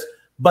it says,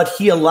 but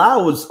he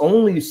allows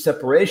only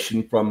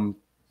separation from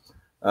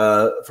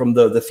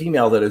the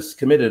female that has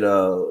committed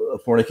a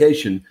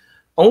fornication,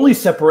 only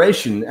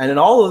separation, and in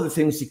all other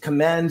things he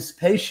commands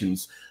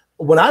patience.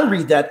 When I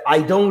read that,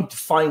 I don't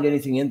find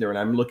anything in there, and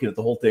I'm looking at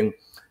the whole thing,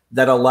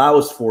 that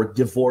allows for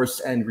divorce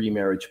and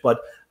remarriage.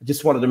 But I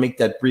just wanted to make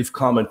that brief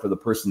comment for the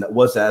person that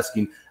was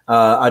asking.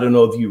 I don't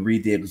know if you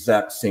read the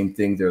exact same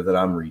thing there that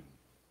I'm reading.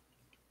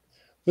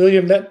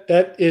 William,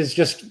 that is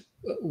just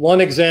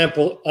one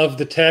example of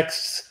the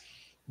texts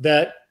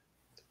that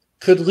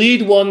could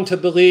lead one to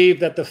believe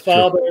that the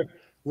father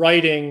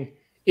writing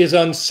is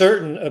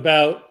uncertain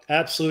about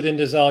absolute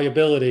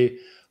indissolubility,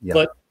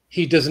 but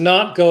he does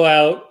not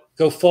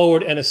go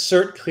forward and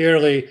assert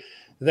clearly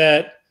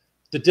that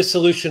the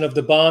dissolution of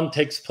the bond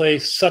takes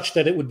place such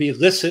that it would be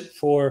illicit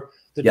for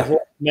the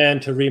divorced man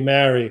to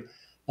remarry.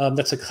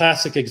 That's a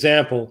classic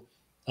example.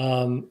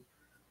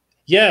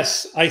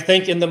 Yes, I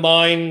think in the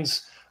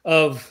minds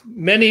of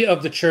many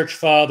of the church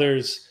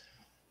fathers,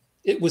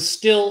 it was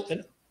still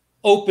an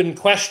open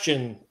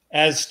question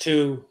as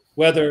to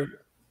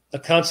whether a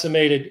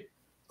consummated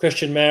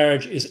Christian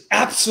marriage is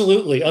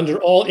absolutely,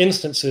 under all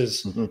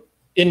instances,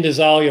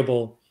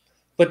 indissoluble.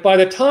 But by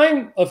the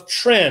time of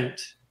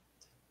Trent,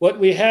 what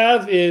we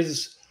have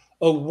is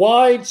a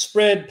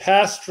widespread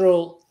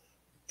pastoral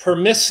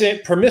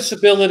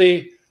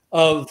permissibility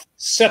of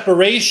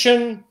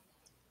separation.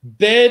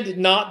 Bed,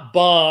 not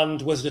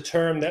bond, was the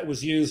term that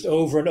was used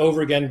over and over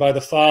again by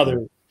the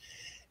father.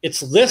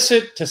 It's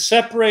licit to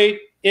separate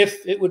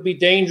if it would be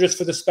dangerous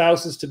for the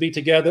spouses to be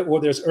together, or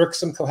there's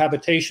irksome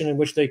cohabitation in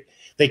which they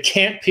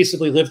can't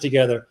peaceably live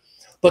together.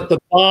 But the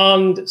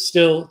bond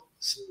still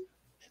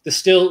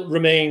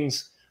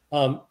remains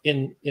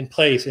in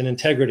place, in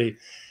integrity.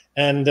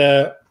 And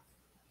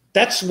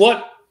that's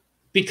what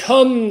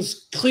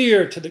becomes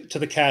clear to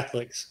the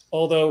Catholics,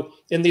 although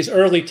in these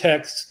early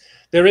texts,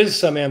 there is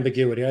some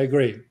ambiguity. I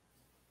agree.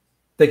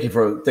 Thank you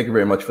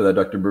very much for that,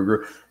 Dr.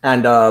 Brugger.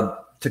 And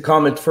to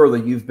comment further,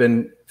 you've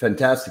been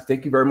fantastic.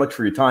 Thank you very much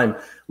for your time.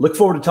 Look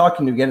forward to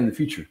talking to you again in the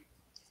future.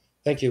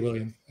 Thank you,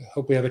 William. I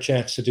hope we have a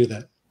chance to do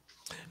that.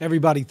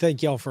 Everybody,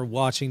 thank y'all for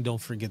watching.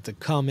 Don't forget to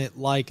comment,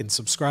 like, and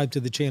subscribe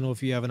to the channel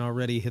if you haven't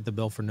already. Hit the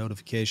bell for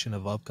notification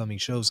of upcoming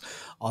shows.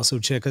 Also,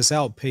 check us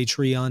out,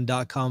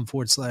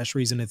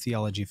 patreon.com/Reason and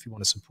Theology if you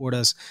want to support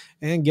us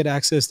and get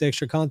access to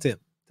extra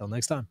content. Till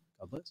next time,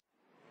 God bless.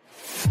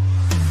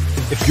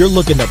 If you're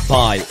looking to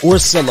buy or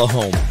sell a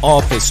home,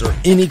 office, or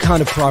any kind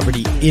of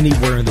property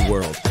anywhere in the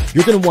world,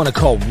 you're going to want to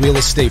call Real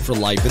Estate for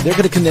Life, and they're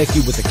going to connect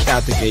you with a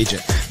Catholic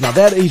agent. Now,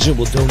 that agent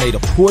will donate a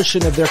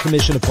portion of their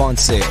commission upon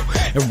sale,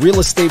 and Real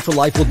Estate for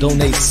Life will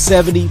donate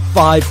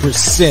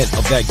 75%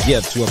 of that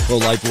gift to a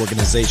pro-life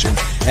organization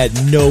at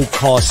no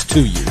cost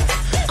to you.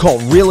 Call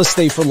Real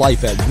Estate for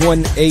Life at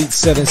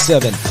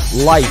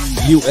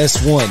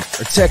 1-877-LIFE-US1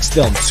 or text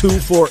them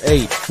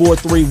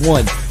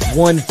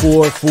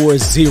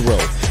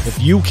 248-431-1440. If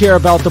you care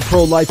about the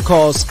pro-life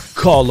cause,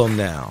 call them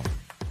now.